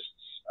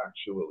Buddhists,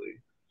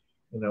 actually,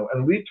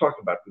 and we talked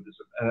about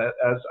Buddhism. And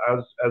as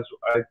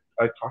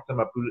I talked to them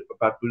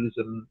about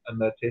Buddhism and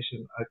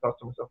meditation, I thought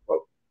to myself,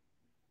 well,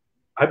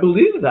 I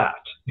believe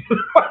that.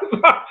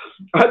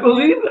 I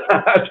believe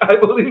that. I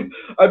believe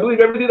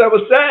everything that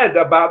was said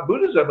about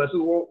Buddhism. I said,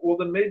 well,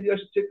 then maybe I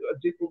should take a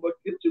deeper look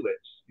into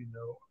it,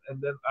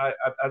 And then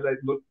as I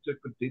took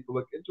a deeper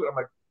look into it, I'm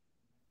like,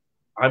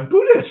 I'm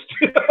Buddhist,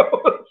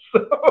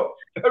 So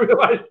I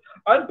realized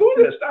I'm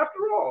Buddhist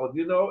after all,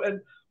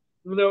 and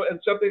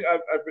something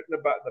I've written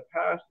about in the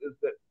past is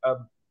that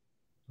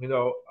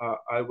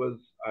I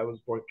was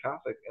born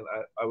Catholic, and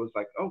I was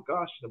like, oh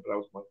gosh, but I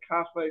was born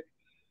Catholic,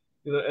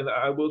 and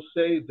I will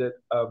say that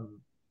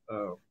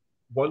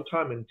one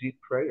time in deep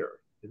prayer,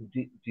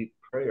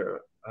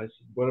 I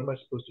said, what am I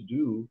supposed to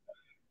do?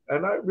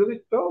 And I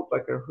really felt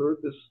like I heard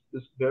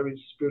this very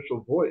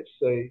spiritual voice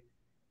say,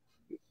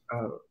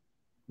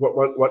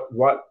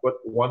 what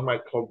one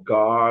might call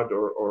God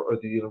or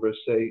the universe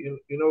say,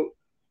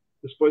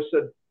 this voice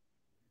said,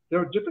 there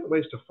are different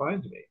ways to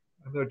find me,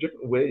 and there are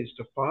different ways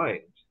to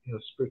find,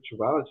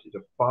 spirituality,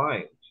 to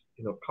find,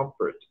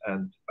 comfort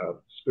and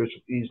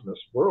spiritual ease in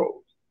this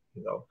world,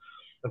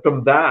 And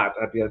from that,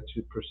 I began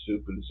to pursue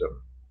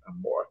Buddhism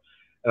more,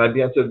 and I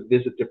began to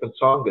visit different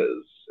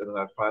sanghas, and then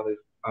I finally,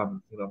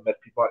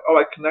 met people like, oh,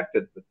 I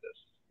connected with this,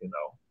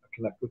 I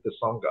connect with the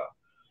sangha.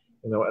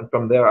 And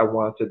from there, I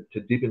wanted to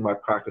deepen my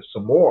practice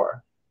some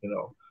more,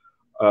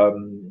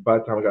 By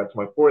the time I got to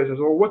my 40s, I said,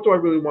 well, what do I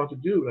really want to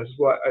do? And I said,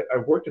 well, I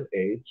worked in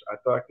AIDS. I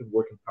thought I could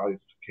work in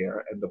palliative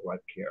care,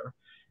 end-of-life care.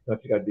 And I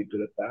think I'd be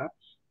good at that,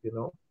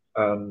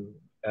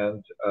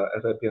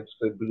 as I began to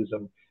study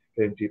Buddhism,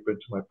 getting deeper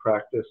into my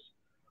practice,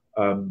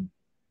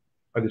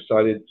 I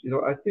decided,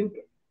 I think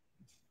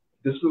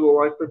this is a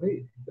life for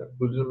me.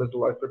 Buddhism is a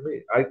life for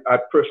me. I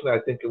personally, I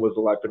think it was a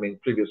life for me in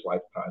previous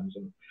lifetimes.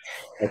 And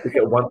I think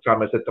at one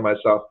time I said to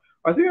myself,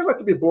 I think I'd like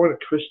to be born a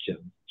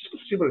Christian just to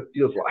see what it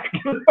feels like.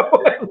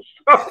 And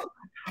so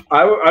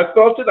I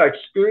felt it, I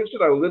experienced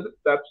it, I lived it.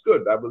 That's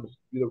good. I was,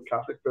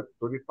 Catholic for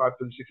 35,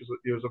 36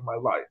 years of my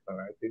life. And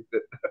I think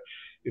that,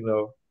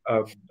 I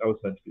was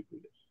meant to be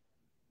Buddhist.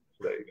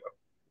 So there you go.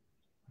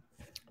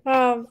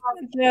 Wow,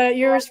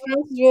 your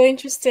response is really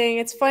interesting.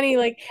 It's funny,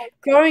 like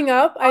growing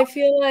up, I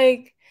feel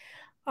like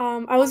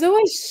I was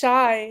always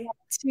shy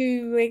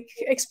to like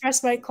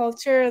express my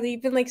culture or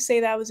even like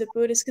say that I was a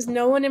Buddhist because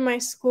no one in my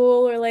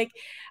school or like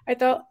I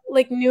thought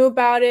like knew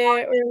about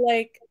it or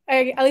like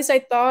at least I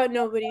thought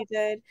nobody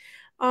did.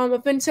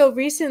 Up until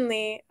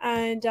recently,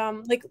 and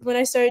like when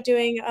I started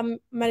doing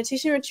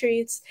meditation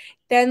retreats,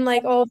 then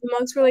like all of the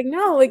monks were like,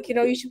 "No, like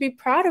you should be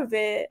proud of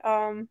it."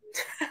 I'm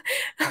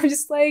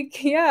just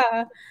like,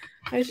 "Yeah,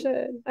 I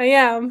should. I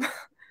am."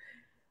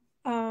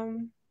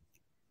 Um,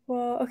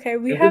 well, okay,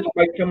 we And have. just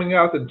by coming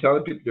out and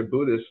telling people you're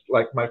Buddhist,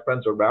 like my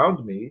friends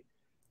around me,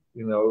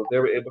 they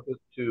were able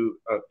to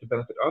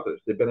benefit others.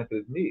 They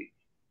benefited me.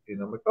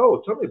 I'm like,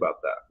 oh, tell me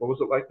about that. What was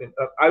it like?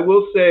 I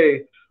will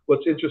say,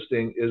 what's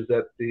interesting is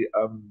that the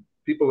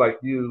people like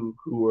you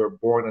who were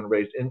born and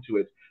raised into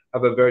it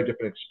have a very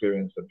different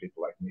experience than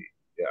people like me.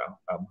 Yeah,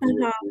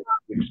 who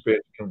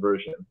experienced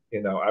conversion.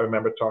 I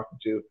remember talking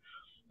to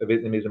a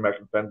Vietnamese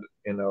American friend,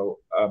 who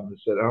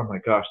said, "Oh my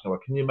gosh, Noah,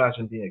 can you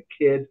imagine being a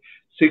kid,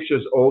 6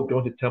 years old,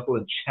 going to temple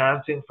and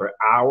chanting for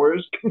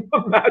hours? Can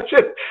you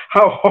imagine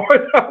how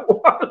hard that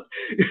was?"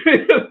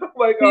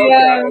 Like,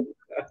 Yeah.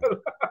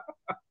 okay.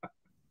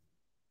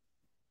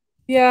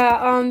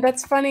 Yeah,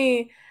 that's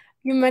funny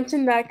you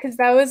mentioned that because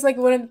that was like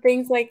one of the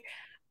things like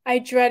I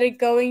dreaded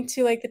going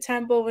to like the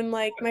temple when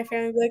like my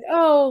family would be like,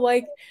 "Oh,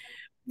 like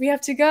we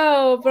have to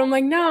go," but I'm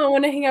like, "No, I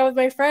want to hang out with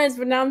my friends."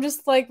 But now I'm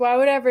just like, why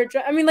would I ever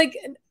dread? I mean,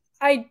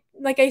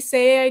 I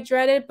say I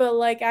dread it, but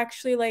like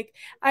actually like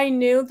I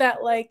knew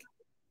that like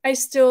I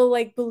still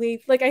like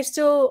believe like I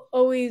still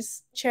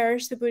always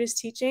cherish the Buddhist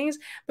teachings,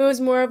 but it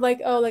was more of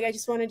like, oh, like I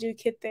just want to do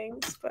kid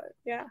things. But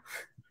yeah,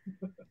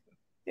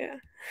 yeah.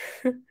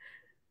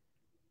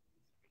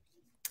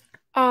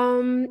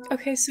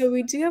 Okay, so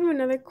we do have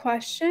another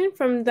question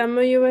from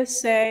Dhamma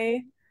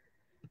USA.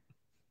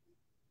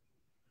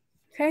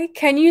 Okay,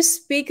 can you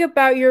speak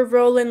about your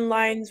role in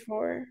Lions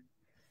Roar?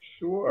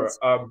 Sure.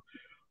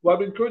 Well,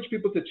 I'd encourage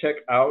people to check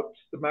out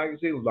the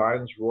magazine,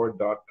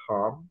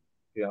 lionsroar.com.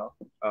 Yeah.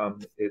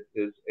 It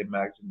is a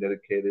magazine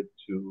dedicated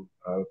to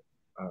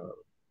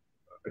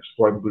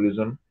exploring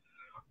Buddhism.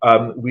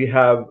 We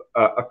have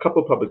a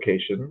couple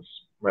publications,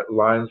 right?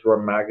 Lions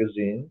Roar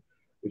Magazine,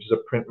 which is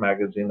a print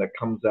magazine that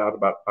comes out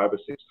about 5 or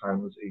 6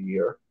 times a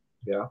year.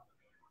 Yeah.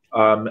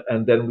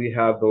 And then we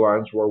have the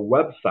Lions Roar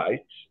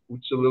website,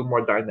 which is a little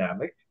more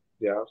dynamic.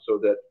 Yeah. So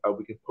that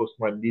we can post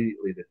more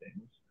immediately to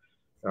things.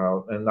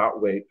 And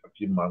not wait a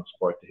few months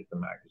for it to hit the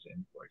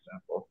magazine, for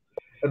example.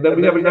 And then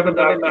we have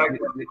another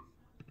magazine.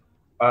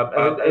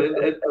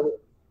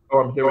 Oh,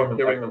 I'm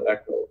hearing an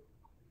echo.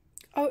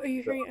 Oh, are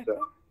you hearing echo?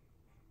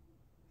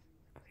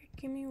 Okay,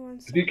 give me one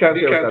If second. you can't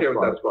hear it,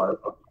 that's fine.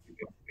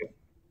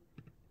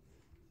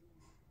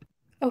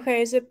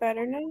 Okay, is it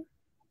better now?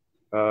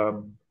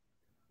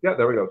 Yeah,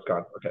 there we go. It's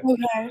gone. Okay.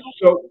 Okay.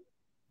 So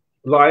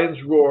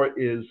Lions Roar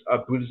is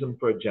Buddhism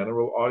for a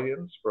general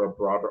audience, for a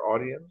broader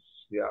audience.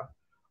 Yeah.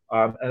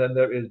 And then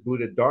there is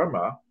Buddha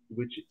Dharma,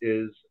 which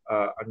is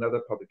another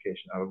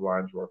publication out of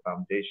Lions Roar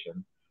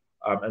Foundation.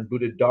 And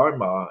Buddha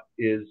Dharma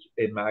is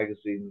a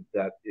magazine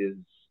that is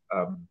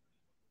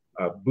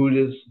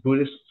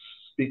Buddhists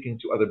speaking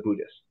to other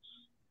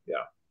Buddhists.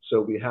 Yeah.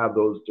 So we have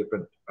those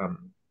different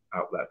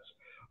outlets.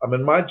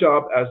 And my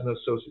job as an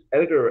associate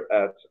editor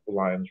at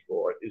Lions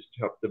Roar is to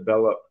help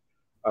develop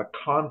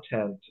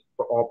content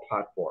for all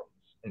platforms,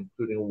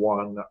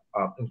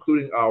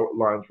 including our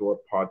Lions Roar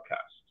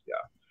podcast.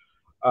 Yeah.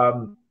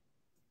 And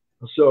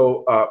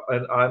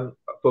I'm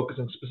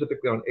focusing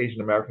specifically on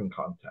Asian American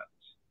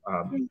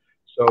content.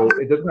 So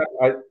it doesn't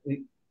have,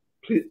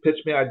 please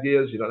pitch me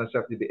ideas. You don't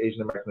necessarily have to be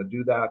Asian American to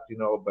do that,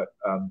 but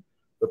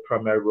the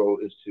primary role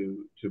is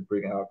to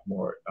bring out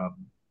more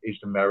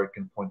Asian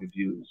American point of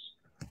views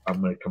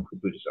when it comes to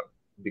Buddhism,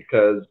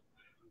 because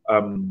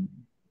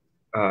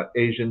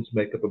Asians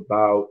make up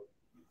about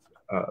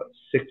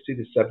 60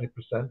 to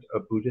 70%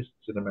 of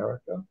Buddhists in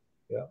America.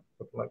 Yeah,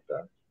 something like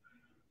that.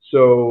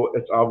 So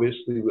we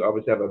obviously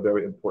have a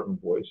very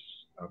important voice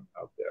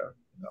out there,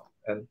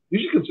 and you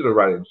should consider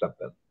writing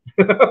something.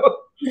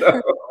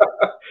 So,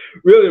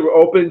 really, we're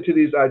open to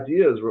these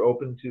ideas. We're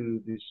open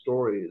to these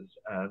stories,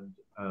 and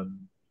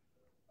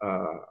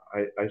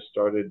I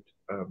started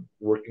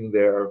working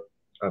there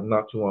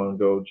not too long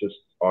ago, just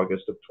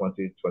August of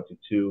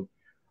 2022,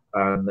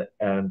 and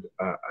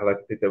I like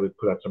to think that we've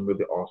put out some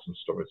really awesome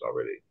stories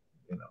already,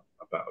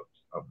 about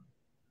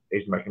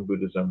Asian American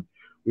Buddhism.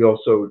 We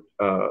also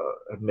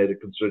have made a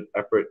concerted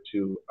effort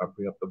to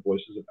bring up the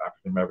voices of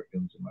African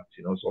Americans and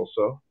Latinos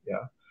also.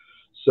 Yeah.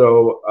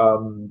 So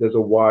there's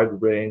a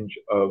wide range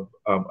of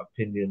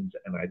opinions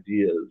and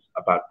ideas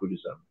about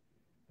Buddhism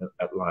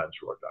at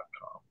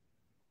lionsroar.com.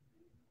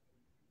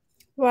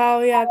 Wow,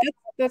 yeah,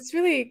 that's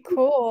really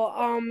cool.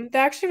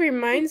 That actually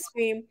reminds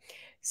me.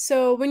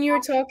 So when you were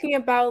talking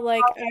about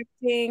like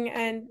acting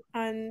and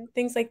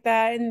things like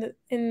that in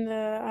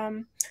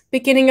the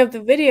beginning of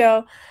the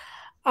video,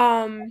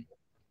 um,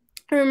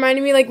 it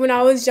reminded me like when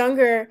I was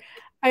younger,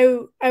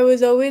 I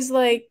was always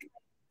like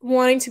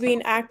wanting to be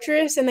an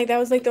actress, and like that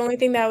was like the only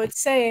thing that I would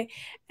say.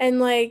 And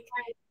like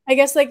I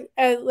guess like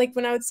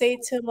when I would say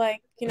to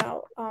like,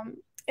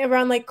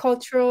 around like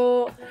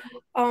cultural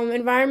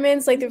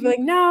environments, like they'd be like,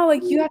 no,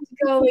 like you have to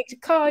go like to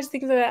college,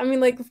 things like that. I mean,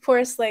 like of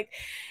course, like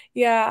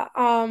yeah.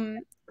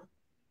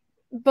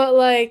 But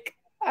like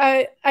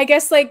I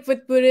guess like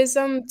with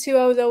Buddhism too,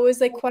 I was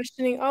always like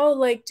questioning, oh,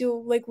 like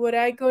would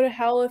I go to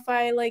hell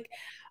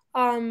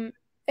um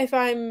if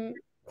I'm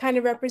kind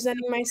of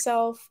representing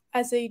myself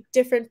as a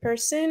different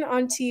person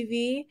on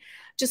TV,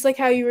 just like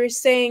how you were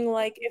saying,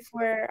 like if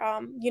we're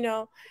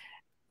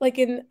like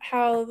in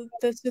how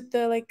the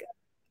Sutta, like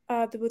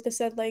the Buddha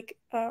said, like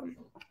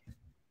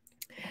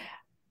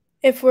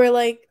if we're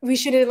like we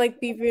shouldn't like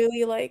be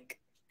really like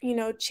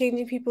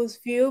changing people's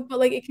view, but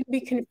like it can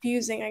be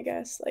confusing, I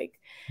guess, like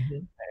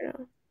Mhm. I don't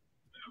know.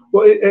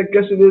 Well, I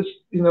guess it is,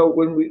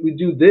 when we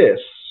do this,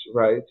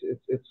 right,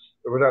 it's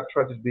we're not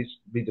trying to be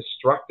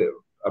destructive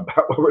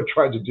about what we're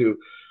trying to do.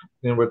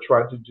 We're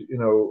trying to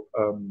do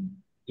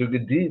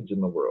good deeds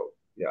in the world.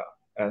 Yeah.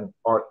 And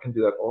art can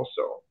do that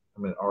also.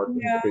 I mean, art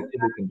and Yeah,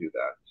 creativity can do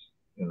that.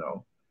 You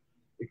know,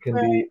 it can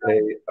right.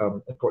 be a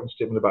important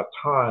statement about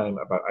time,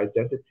 about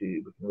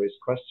identity. We can raise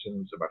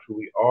questions about who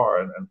we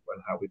are and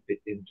how we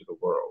fit into the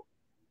world.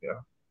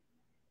 Yeah.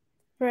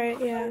 Right,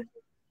 yeah.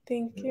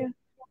 Thank you.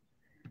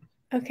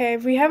 Okay,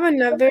 we have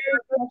another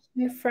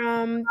question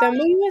from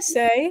Dhamma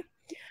USA.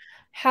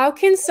 How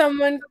can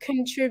someone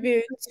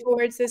contribute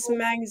towards this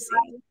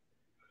magazine?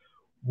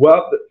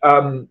 Well,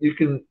 you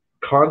can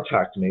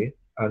contact me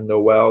on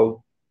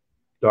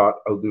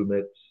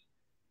Noel.Alumit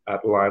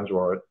at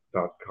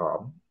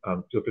lionsroar.com.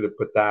 Feel free to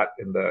put that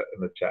in the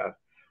chat.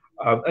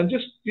 And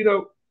just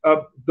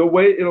the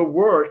way it'll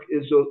work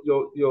is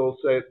you'll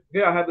say,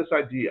 yeah, I have this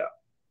idea.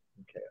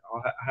 Okay,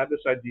 I have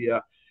this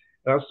idea.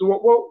 And I'll say,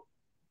 well,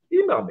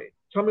 email me.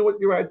 Tell me what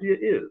your idea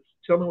is.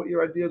 Tell me what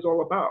your idea is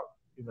all about.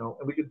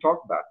 And we can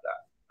talk about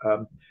that.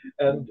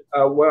 And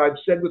what I've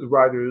said with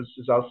writers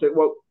is I'll say,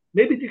 well,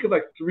 maybe think of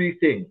like three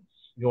things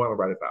you want to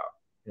write about.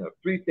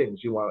 Three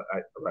things you want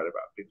to write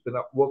about. Because then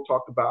we'll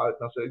talk about it,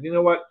 and I'll say, you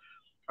know what?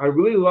 I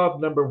really love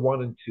number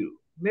 1 and 2.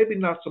 Maybe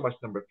not so much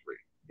number 3.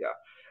 Yeah.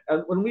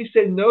 And when we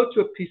say no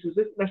to a piece,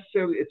 isn't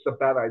necessarily it's a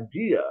bad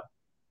idea,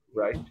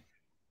 right?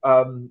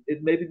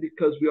 It may be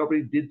because we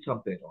already did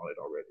something on it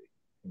already.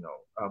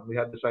 We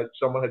had this.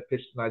 Someone had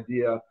pitched an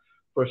idea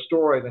for a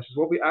story, and I said,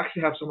 "Well, we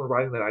actually have someone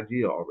writing that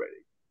idea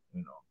already."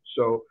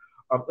 So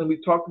and we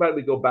talk about it.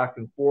 We go back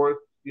and forth.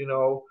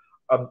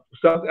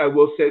 Something I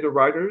will say to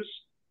writers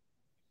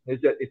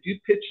is that if you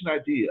pitch an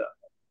idea,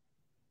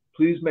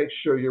 please make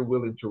sure you're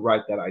willing to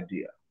write that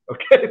idea.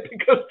 Okay,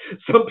 because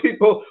some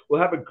people will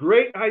have a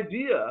great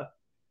idea,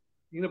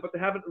 but they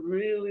haven't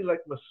really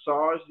like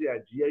massaged the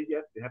idea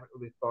yet. They haven't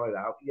really thought it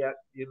out yet,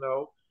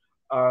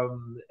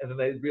 and then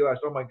they realize,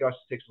 oh my gosh,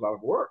 this takes a lot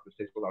of work. This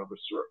takes a lot of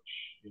research,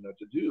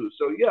 to do.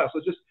 So yeah, so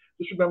just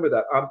remember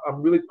that.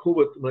 I'm really cool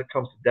with when it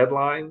comes to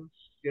deadlines.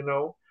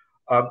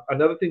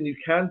 Another thing you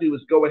can do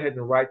is go ahead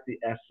and write the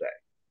essay.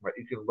 Right,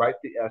 you can write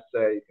the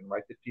essay, you can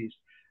write the piece,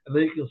 and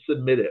then you can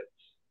submit it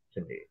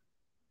to me.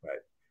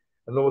 Right,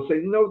 and then we'll say,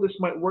 this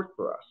might work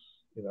for us.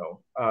 It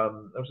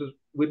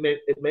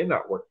may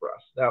not work for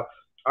us. Now,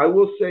 I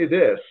will say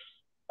this,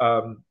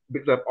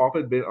 because I've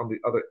often been on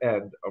the other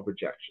end of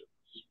rejections,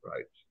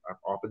 right?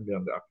 I've often been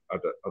on the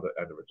other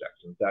end of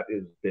rejections. That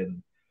has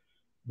been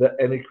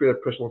any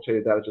creative person will tell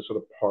you that is just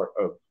sort of part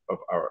of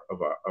our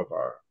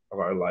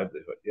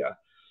livelihood. Yeah.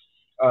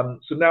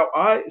 So now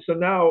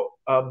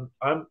I'm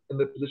in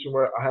the position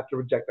where I have to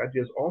reject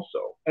ideas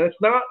also, and it's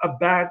not a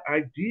bad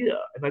idea.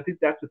 And I think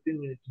that's the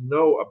thing you need to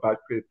know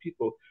about creative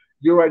people.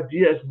 Your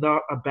idea is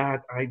not a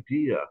bad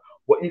idea.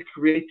 What you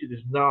created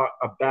is not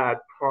a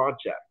bad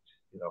project.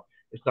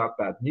 It's not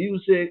bad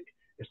music.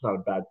 It's not a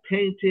bad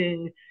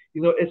painting.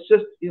 It's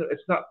just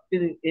it's not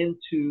fitting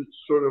into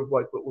sort of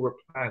like what we were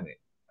planning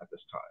at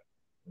this time.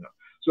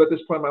 So at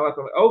this point in my life,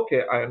 I'm like,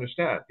 okay, I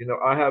understand.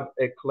 I have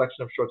a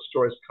collection of short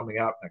stories coming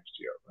out next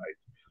year, right?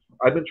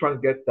 I've been trying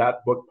to get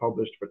that book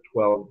published for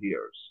 12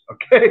 years,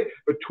 okay?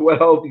 For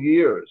 12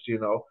 years,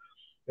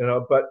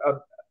 but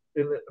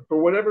for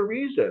whatever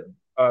reason,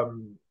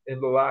 in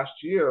the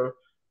last year,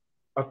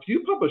 a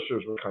few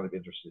publishers were kind of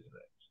interested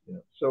in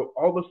it. So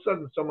all of a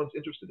sudden, someone's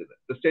interested in it.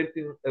 The same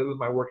thing with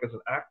my work as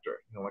an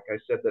actor. Like I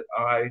said, that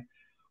I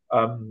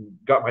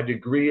got my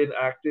degree in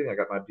acting. I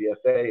got my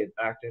BFA in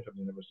acting from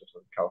the University of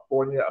Southern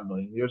California a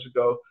million years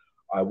ago.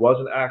 I was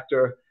an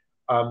actor,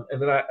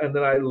 and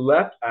then I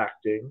left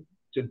acting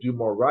to do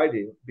more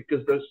writing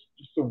because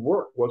the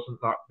work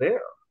wasn't not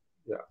there.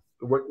 Yeah,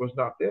 the work was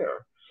not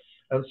there.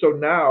 And so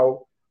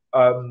now,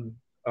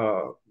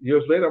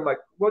 years later, I'm like,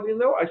 well, you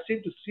know, I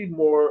seem to see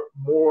more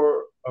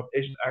of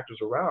Asian actors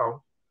around.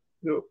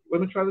 You know,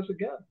 let me try this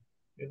again.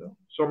 You know,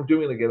 so I'm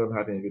doing it again. I'm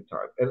having a good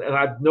time, and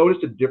I've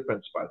noticed a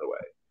difference, by the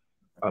way,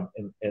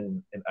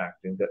 in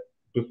acting. That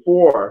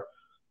before,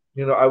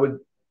 you know, I would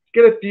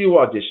get a few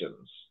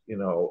auditions. You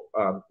know,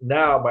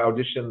 now my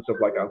auditions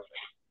have like,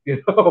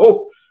 you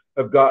know,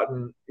 have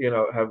gotten, you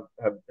know, have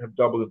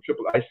doubled and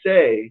tripled. I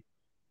say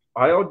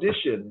I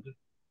auditioned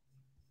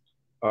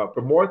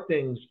for more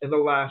things in the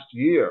last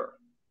year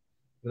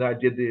than I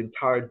did the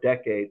entire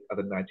decade of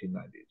the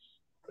 1990s.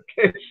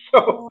 Okay,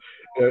 so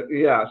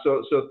yeah,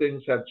 so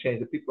things have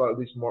changed. People are at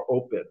least more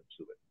open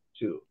to it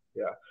too.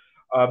 Yeah,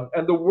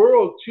 and the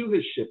world too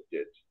has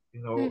shifted.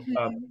 You know,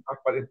 talk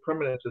about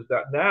impermanence is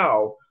that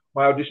now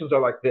my auditions are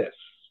like this.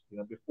 You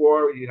know,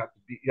 before you have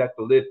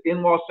to live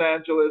in Los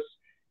Angeles,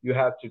 you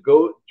had to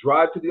go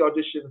drive to the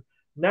audition.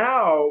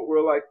 Now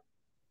we're like,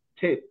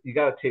 tape. You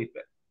got to tape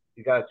it.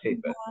 You got to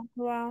tape it.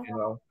 Wow. You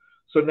know.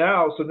 So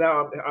now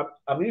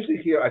I'm usually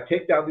here. I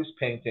take down these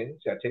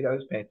paintings. I take down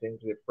these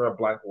paintings for a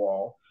blank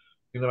wall.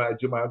 You know, I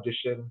do my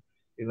audition.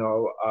 You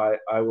know,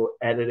 I will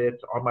edit it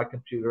on my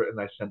computer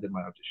and I send in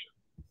my audition.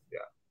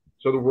 Yeah.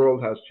 So the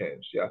world has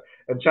changed. Yeah.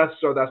 And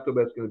chances are that's the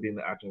way it's going to be in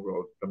the acting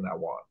world from now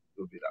on.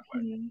 It'll be that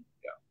way.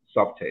 Yeah.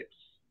 Self tapes.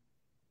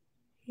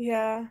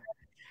 Yeah.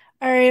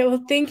 All right.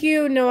 Well, thank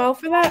you, Noel,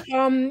 for that.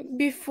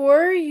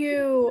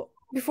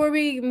 Before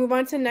we move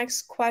on to the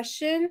next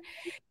question,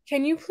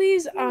 can you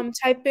please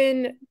type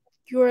in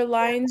your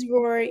lines,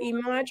 your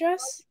email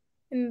address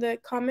in the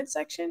comment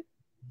section?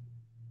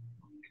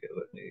 Okay,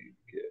 let me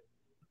get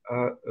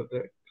out of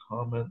that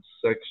comment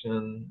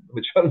section. Let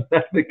me try to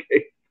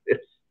navigate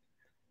this.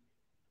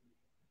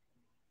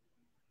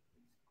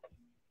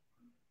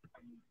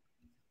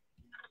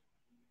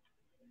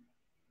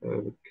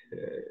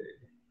 Okay.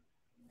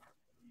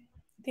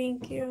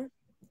 Thank you.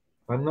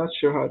 I'm not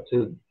sure how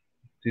to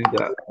do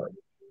that.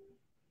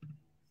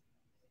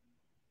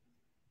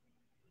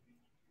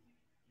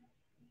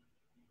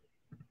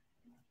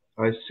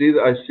 I see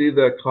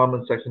the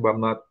comment section, but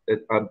I'm not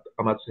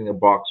seeing a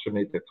box for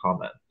me to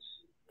comment.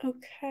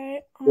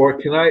 Okay. Or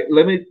can I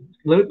let me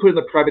put it in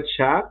the private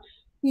chat?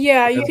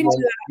 Yeah, you can do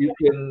that. You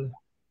can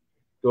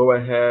go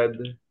ahead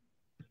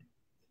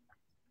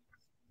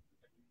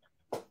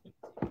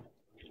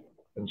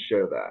and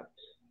share that.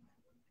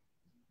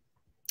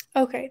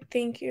 Okay,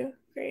 thank you.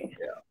 Great.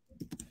 Yeah.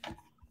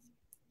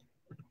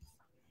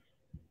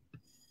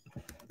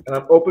 And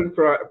I'm open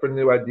for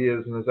new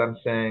ideas. And as I'm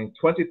saying,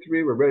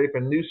 23, we're ready for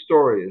new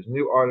stories,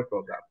 new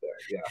articles out there.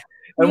 Yeah.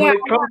 And when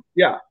it comes,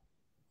 yeah.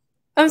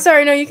 I'm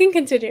sorry. No, you can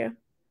continue.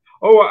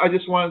 Oh, I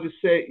just wanted to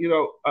say, you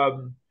know,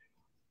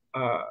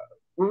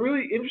 we're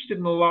really interested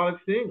in a lot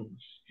of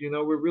things. You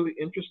know, we're really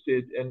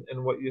interested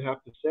in what you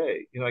have to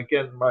say. You know,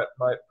 again, my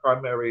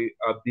primary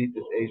beat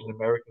is Asian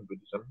American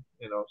Buddhism.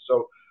 You know,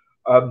 so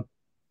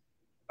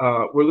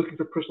we're looking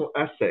for personal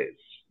essays.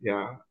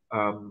 Yeah,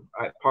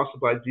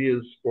 possible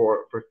ideas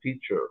for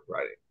feature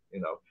writing.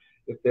 You know,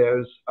 if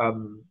there's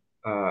an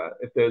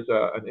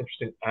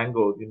interesting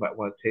angle you might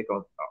want to take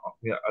on,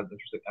 you know, an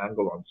interesting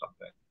angle on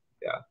something.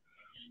 Yeah.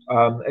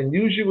 And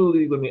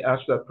usually when we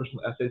ask that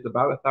personal essay, it's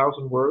about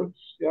 1,000 words.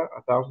 Yeah,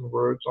 1,000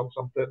 words on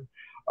something.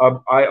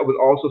 I would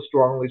also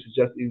strongly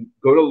suggest you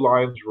go to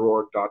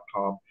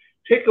lionsroar.com.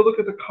 Take a look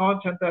at the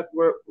content that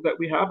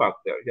we have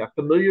out there. Yeah,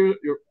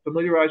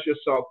 familiarize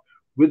yourself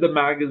with the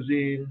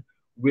magazine,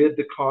 with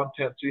the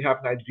content, so you have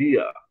an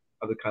idea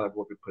of the kind of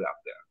work we put out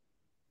there.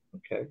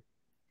 Okay,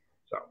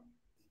 so.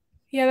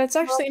 Yeah, that's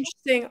actually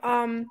interesting.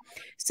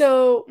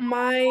 So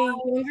my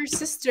younger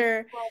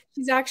sister,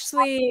 she's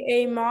actually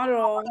a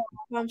model.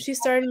 She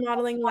started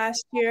modeling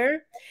last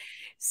year.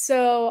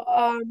 So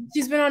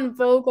she's been on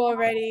Vogue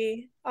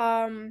already.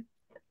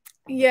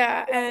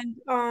 Yeah,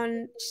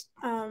 and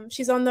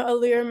she's on the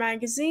Allure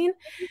magazine.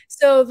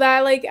 So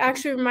that like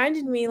actually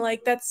reminded me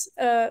like that's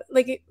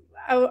like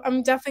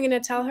I'm definitely gonna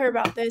tell her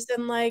about this,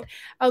 and like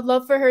I'd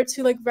love for her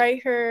to like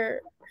write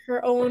her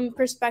own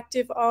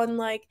perspective on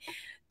like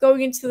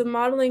going into the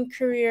modeling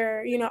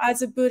career, you know,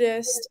 as a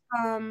Buddhist,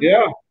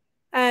 Yeah.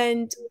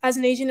 and as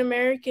an Asian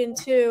American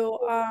too.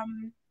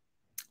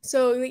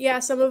 So yeah,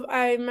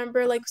 I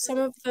remember like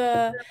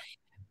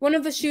one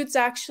of the shoots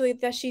actually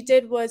that she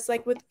did was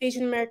like with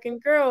Asian American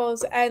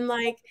girls, and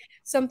like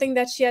something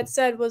that she had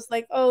said was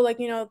like, oh, like,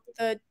 you know,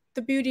 the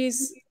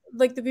beauties,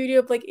 like the beauty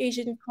of like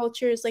Asian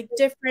culture is like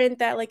different,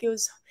 that like it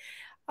was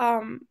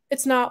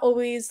it's not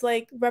always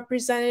like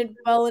represented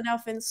well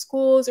enough in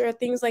schools or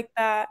things like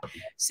that.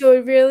 So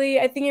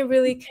I think it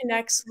really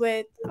connects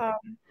with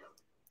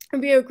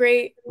it'd be a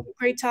great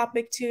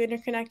topic to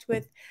interconnect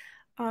with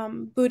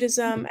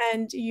Buddhism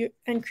and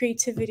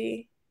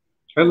creativity.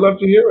 I'd love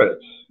to hear it.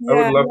 I would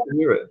Yeah. love to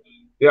hear it.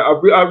 Yeah,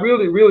 I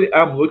really, really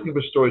am looking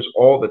for stories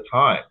all the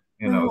time.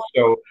 You know,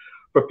 so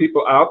for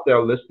people out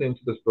there listening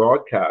to this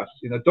broadcast,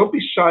 you know, don't be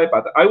shy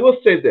about that. I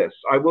will say this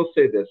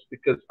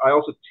because I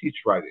also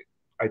teach writing.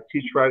 I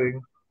teach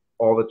writing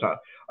all the time.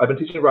 I've been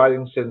teaching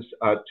writing since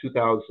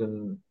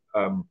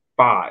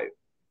 2005.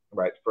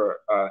 right, for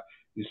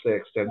UCLA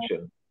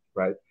Extension,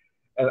 right?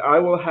 And I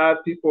will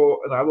have people,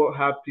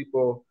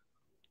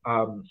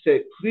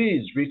 say,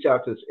 please reach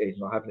out to this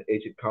agent. I'll have an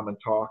agent come and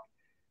talk.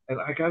 And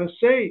I gotta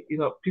say,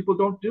 people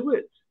don't do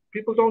it.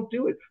 People don't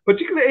do it.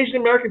 Particularly Asian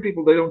American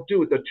people, they don't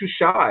do it. They're too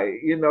shy.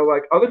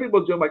 Like other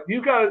people do. I'm like,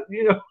 you gotta,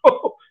 you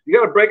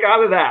gotta break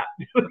out of that.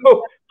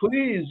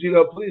 Please,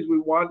 please, we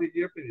want to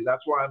hear from you.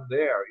 That's why I'm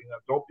there.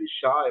 Don't be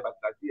shy about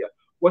the idea.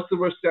 What's the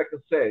worst thing I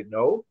can say?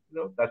 No,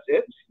 that's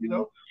it.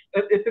 And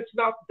if it's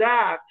not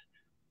that,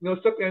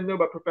 something I know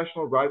about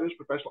professional writers,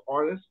 professional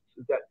artists,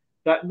 is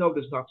that no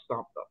does not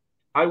stop them.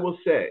 I will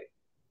say,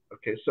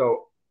 okay,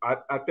 so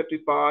at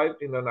 55,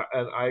 and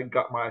I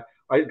got my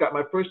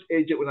first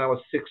agent when I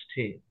was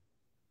 16.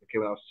 Okay,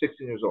 when I was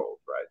 16 years old,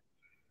 right?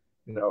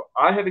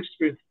 I have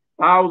experienced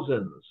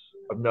thousands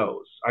of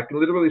no's. I can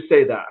literally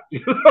say that.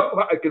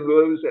 I can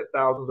literally say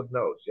thousands of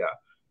no's. Yeah.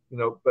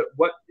 But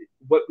what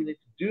we need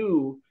to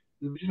do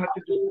is we just have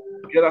to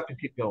just get up and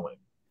keep going.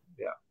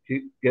 Yeah,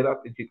 get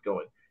up and keep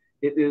going.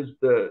 It is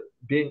the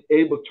being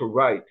able to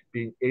write,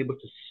 being able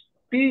to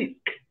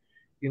speak,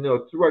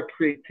 through our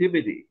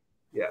creativity.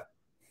 Yeah,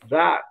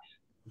 that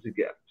is a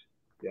gift.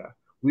 Yeah,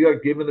 we are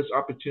given this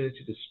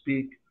opportunity to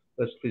speak.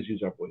 Let's please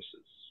use our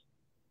voices.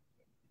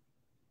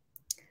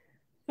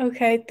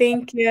 Okay,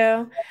 thank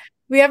you.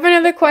 We have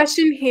another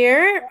question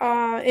here.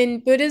 In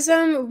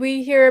Buddhism,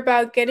 we hear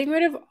about getting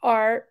rid of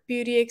art,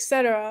 beauty,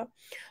 etc.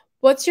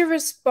 What's your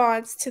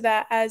response to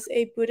that as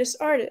a Buddhist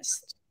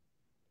artist?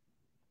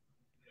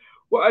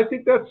 Well, I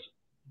think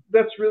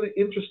that's really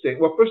interesting.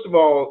 Well, first of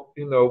all,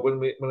 when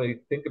we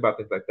think about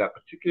things like that,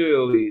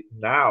 particularly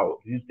now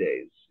these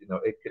days,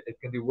 it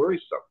can be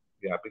worrisome.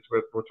 Yeah, because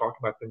we're talking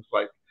about things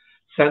like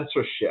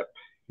censorship.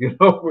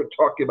 We're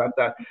talking about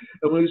that,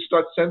 and when we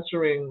start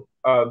censoring,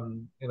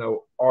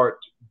 art,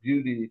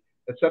 beauty,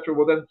 etc.,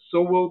 well, then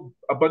so will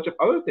a bunch of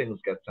other things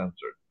get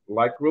censored,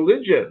 like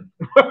religion,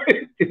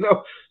 right?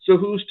 So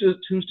who's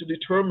to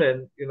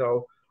determine,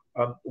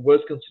 what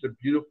is considered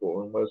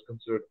beautiful and what is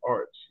considered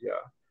art?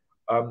 Yeah.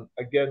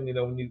 Again,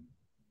 when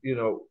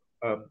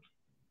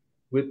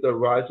with the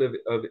rise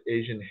of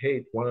Asian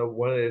hate, one of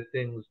the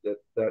things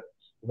that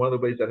one of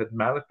the ways that had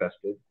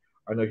manifested,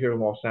 I know here in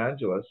Los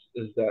Angeles,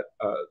 is that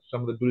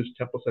some of the Buddhist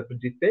temples have been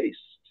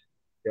defaced.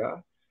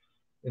 Yeah,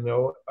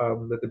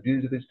 that the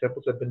beauties of these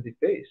temples have been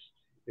defaced.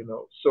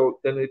 So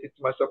then I think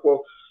to myself,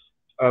 well,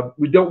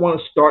 we don't want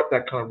to start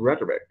that kind of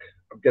rhetoric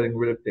of getting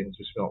rid of things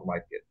because we don't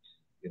like it,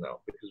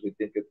 because we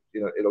think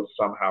it'll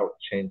somehow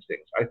change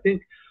things. I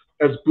think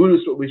as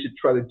Buddhists, what we should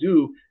try to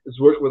do is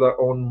work with our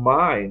own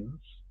minds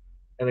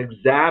and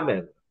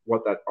examine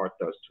what that art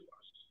does to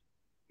us.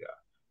 Yeah,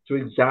 to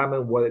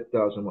examine what it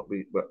does and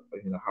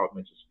how it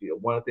makes us feel.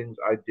 One of the things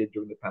I did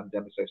during the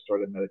pandemic is I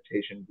started a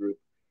meditation group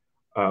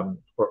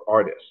for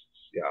artists.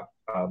 Yeah,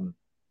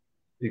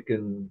 you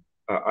can.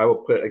 I will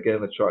put it again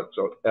in the chart.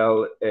 So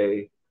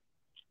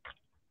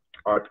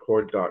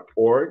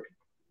laartcore.org.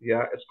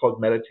 Yeah, it's called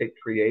Meditate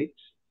Create.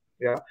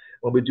 Yeah,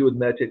 what we do with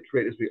Meditate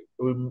Create is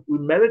we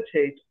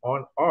meditate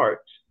on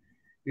art,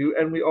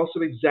 and we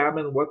also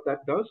examine what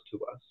that does to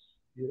us.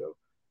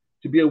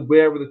 To be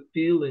aware of the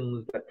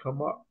feelings that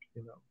come up.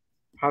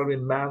 How do we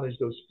manage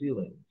those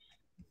feelings?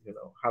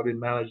 How do we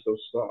manage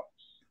those thoughts?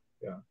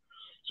 Yeah.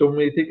 So when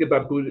we think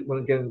about Buddha,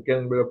 when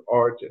getting rid of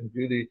art and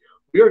beauty,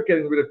 we are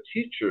getting rid of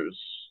teachers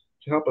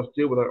to help us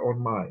deal with our own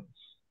minds.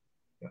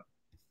 Yeah,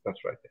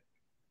 that's right there.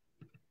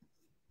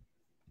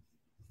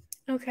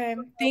 Okay,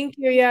 thank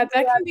you. Yeah,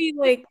 that can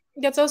be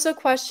that's also a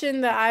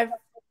question that I've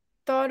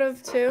thought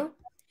of too.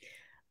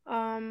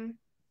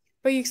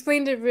 But you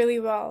explained it really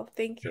well.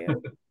 Thank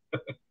you.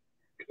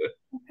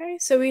 Okay,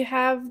 so we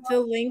have the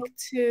link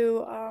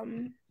to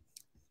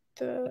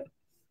the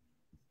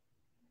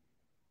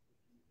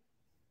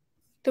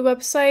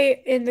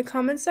website in the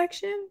comment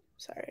section.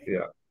 Sorry.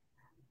 Yeah.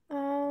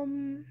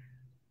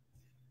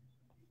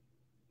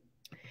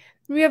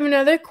 We have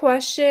another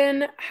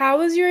question. How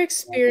was your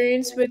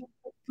experience with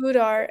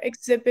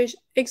Buddhist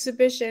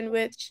exhibition,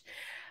 which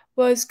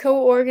was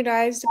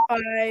co-organized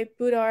by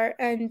Buddhist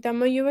and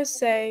Dhamma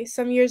USA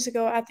some years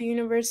ago at the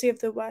University of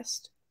the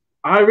West?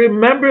 I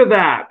remember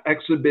that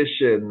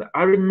exhibition.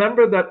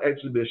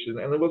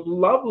 And it was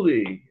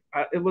lovely.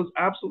 It was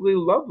absolutely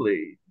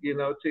lovely,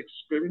 to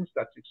experience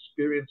that, to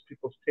experience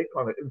people's take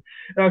on it. And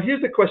now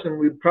here's the question.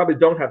 We probably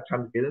don't have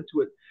time to get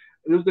into it.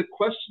 There's the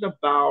question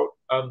about,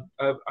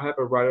 I have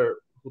a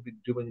writer who'll be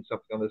doing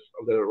something on this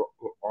later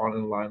on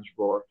in Lion's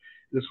Roar.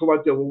 This whole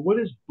idea, well, what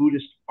is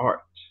Buddhist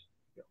art?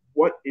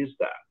 What is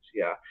that?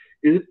 Yeah.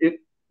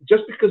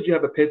 Just because you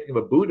have a painting of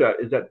a Buddha,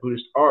 is that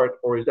Buddhist art,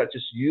 or is that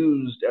just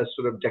used as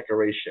sort of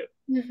decoration?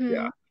 Mm-hmm.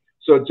 Yeah.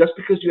 So just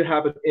because you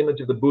have an image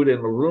of the Buddha in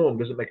a room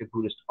doesn't make it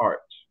Buddhist art.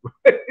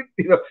 Right?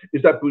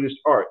 Is that Buddhist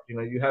art?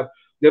 You have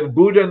a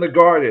Buddha in the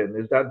garden.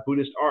 Is that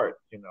Buddhist art?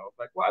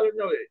 Like, well, I don't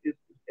know.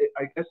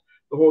 I guess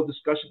the whole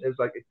discussion is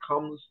like it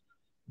comes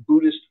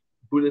Buddhist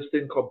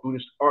thing called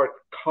Buddhist art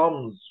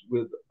comes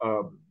with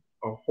a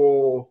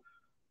whole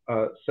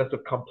set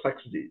of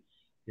complexities.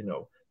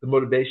 The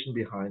motivation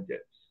behind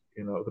it.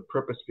 You know, the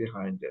purpose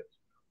behind it.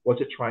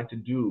 What's it trying to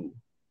do?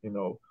 You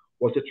know,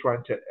 what's it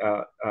trying to?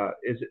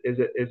 Is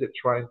it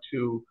trying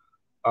to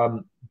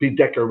be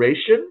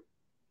decoration?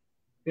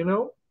 You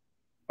know,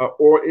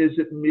 or is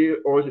it mere?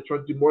 Or is it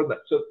trying to do more than that?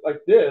 So like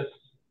this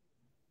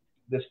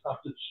stuff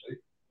that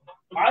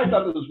I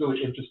thought this was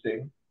really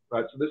interesting,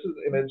 right? So this is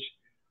an image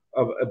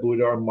of a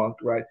Buddha or a monk,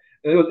 right?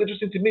 And it was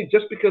interesting to me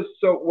just because.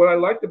 So what I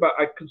liked about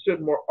I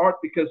considered more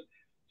art because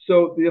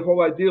so the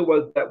whole idea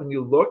was that when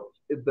you look,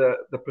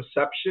 the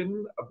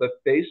perception of the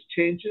face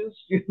changes,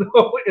 you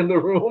know, in the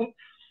room,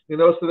 you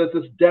know. So there's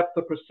this depth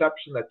of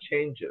perception that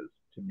changes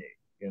to me,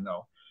 you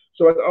know.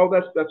 So I thought, oh,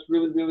 that's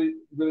really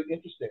really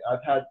interesting.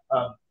 I've had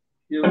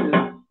here is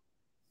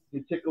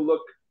you take a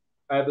look.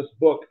 I have this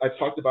book I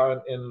talked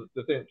about in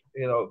the thing,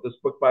 you know, this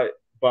book by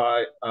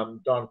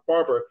Don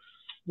Farber.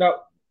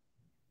 Now,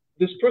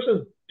 this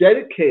person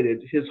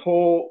dedicated his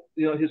whole,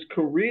 you know, his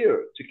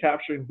career to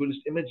capturing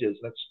Buddhist images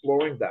and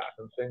exploring that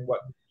and saying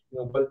what, you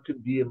know, what it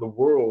could be in the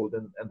world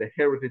and the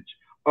heritage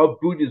of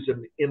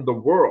Buddhism in the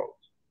world,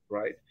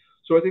 right?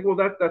 So I think, well,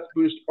 that's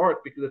Buddhist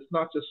art because it's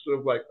not just sort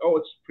of like, oh,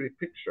 it's a pretty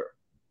picture,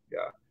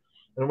 yeah.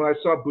 And when I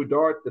saw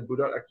Buddhart, the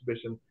Buddhart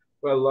exhibition,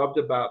 what I loved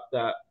about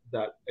that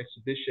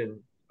exhibition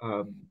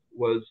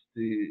was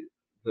the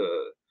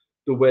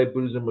way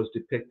Buddhism was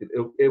depicted.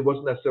 It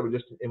wasn't necessarily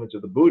just an image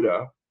of the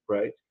Buddha,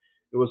 right?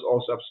 It was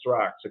also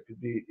abstract. So it could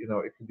be, you know,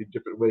 it could be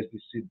different ways to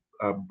see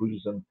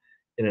Buddhism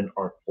in an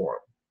art form.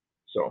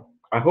 So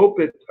I hope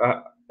it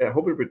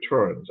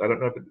returns. I don't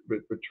know if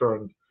it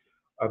returned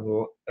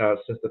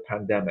since the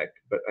pandemic,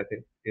 but I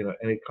think, you know,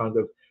 any kind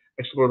of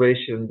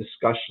exploration,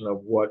 discussion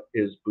of what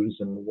is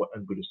Buddhism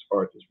and Buddhist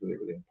art is really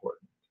really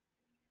important.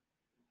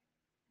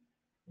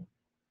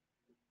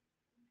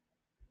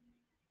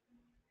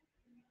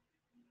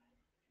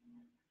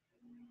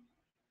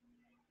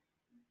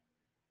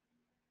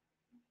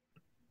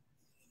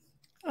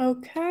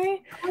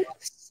 Okay,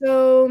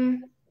 so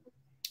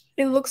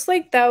it looks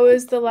like that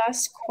was the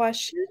last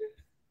question.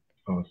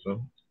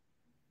 Awesome.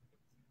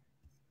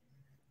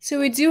 So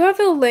we do have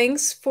the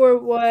links for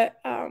what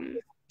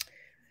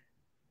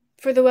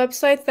for the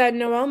website that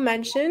Noel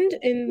mentioned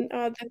in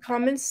the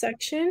comments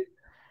section.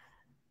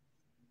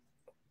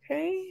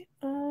 Okay.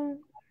 All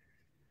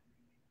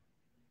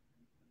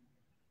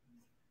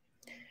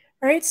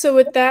right. So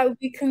with that,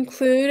 we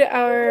conclude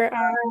our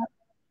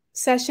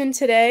session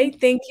today.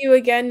 Thank you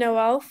again,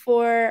 Noel,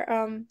 for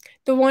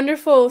the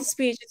wonderful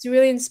speech. It's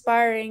really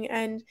inspiring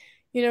and,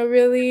 you know,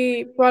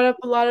 really brought up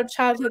a lot of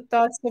childhood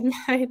thoughts of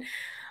mine.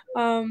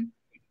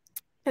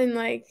 And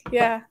like,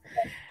 yeah.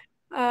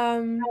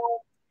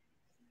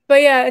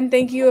 But yeah, and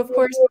thank you, of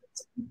course,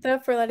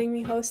 for letting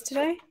me host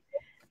today.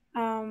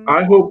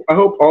 I hope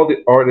all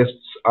the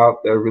artists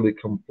out there really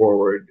come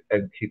forward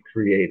and keep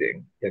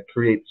creating. Yeah,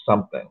 create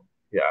something.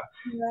 Yeah.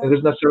 Yeah. It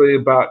isn't necessarily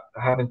about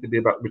having to be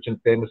about rich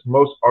and famous.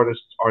 Most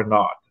artists are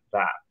not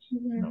that.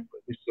 Mm-hmm. You know,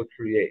 but we still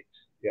create.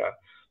 Yeah.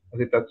 I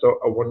think that's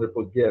a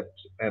wonderful gift,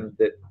 and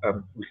that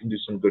we can do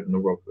some good in the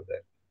world with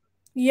it.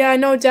 Yeah,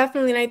 no,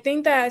 definitely. And I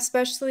think that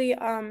especially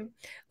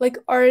like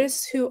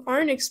artists who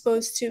aren't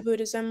exposed to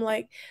Buddhism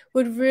like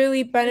would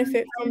really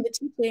benefit from the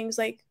teachings,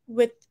 like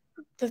with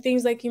the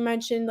things like you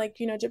mentioned, like,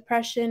 you know,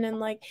 depression and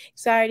like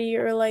anxiety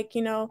or like,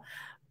 you know,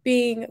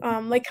 being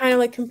like kind of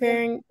like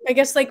comparing, I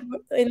guess like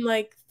in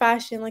like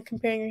fashion, like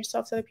comparing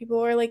yourself to other people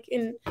or like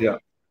in Yeah.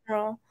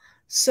 general.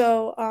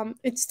 So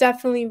it's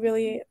definitely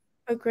really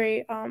a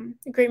great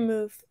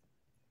move.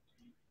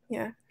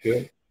 Yeah.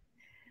 Good.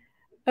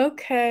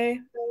 Okay.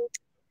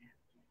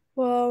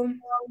 Well,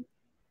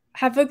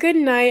 have a good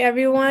night,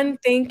 everyone.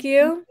 Thank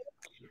you.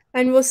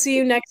 And we'll see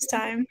you next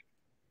time.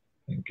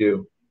 Thank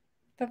you.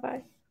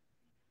 Bye-bye.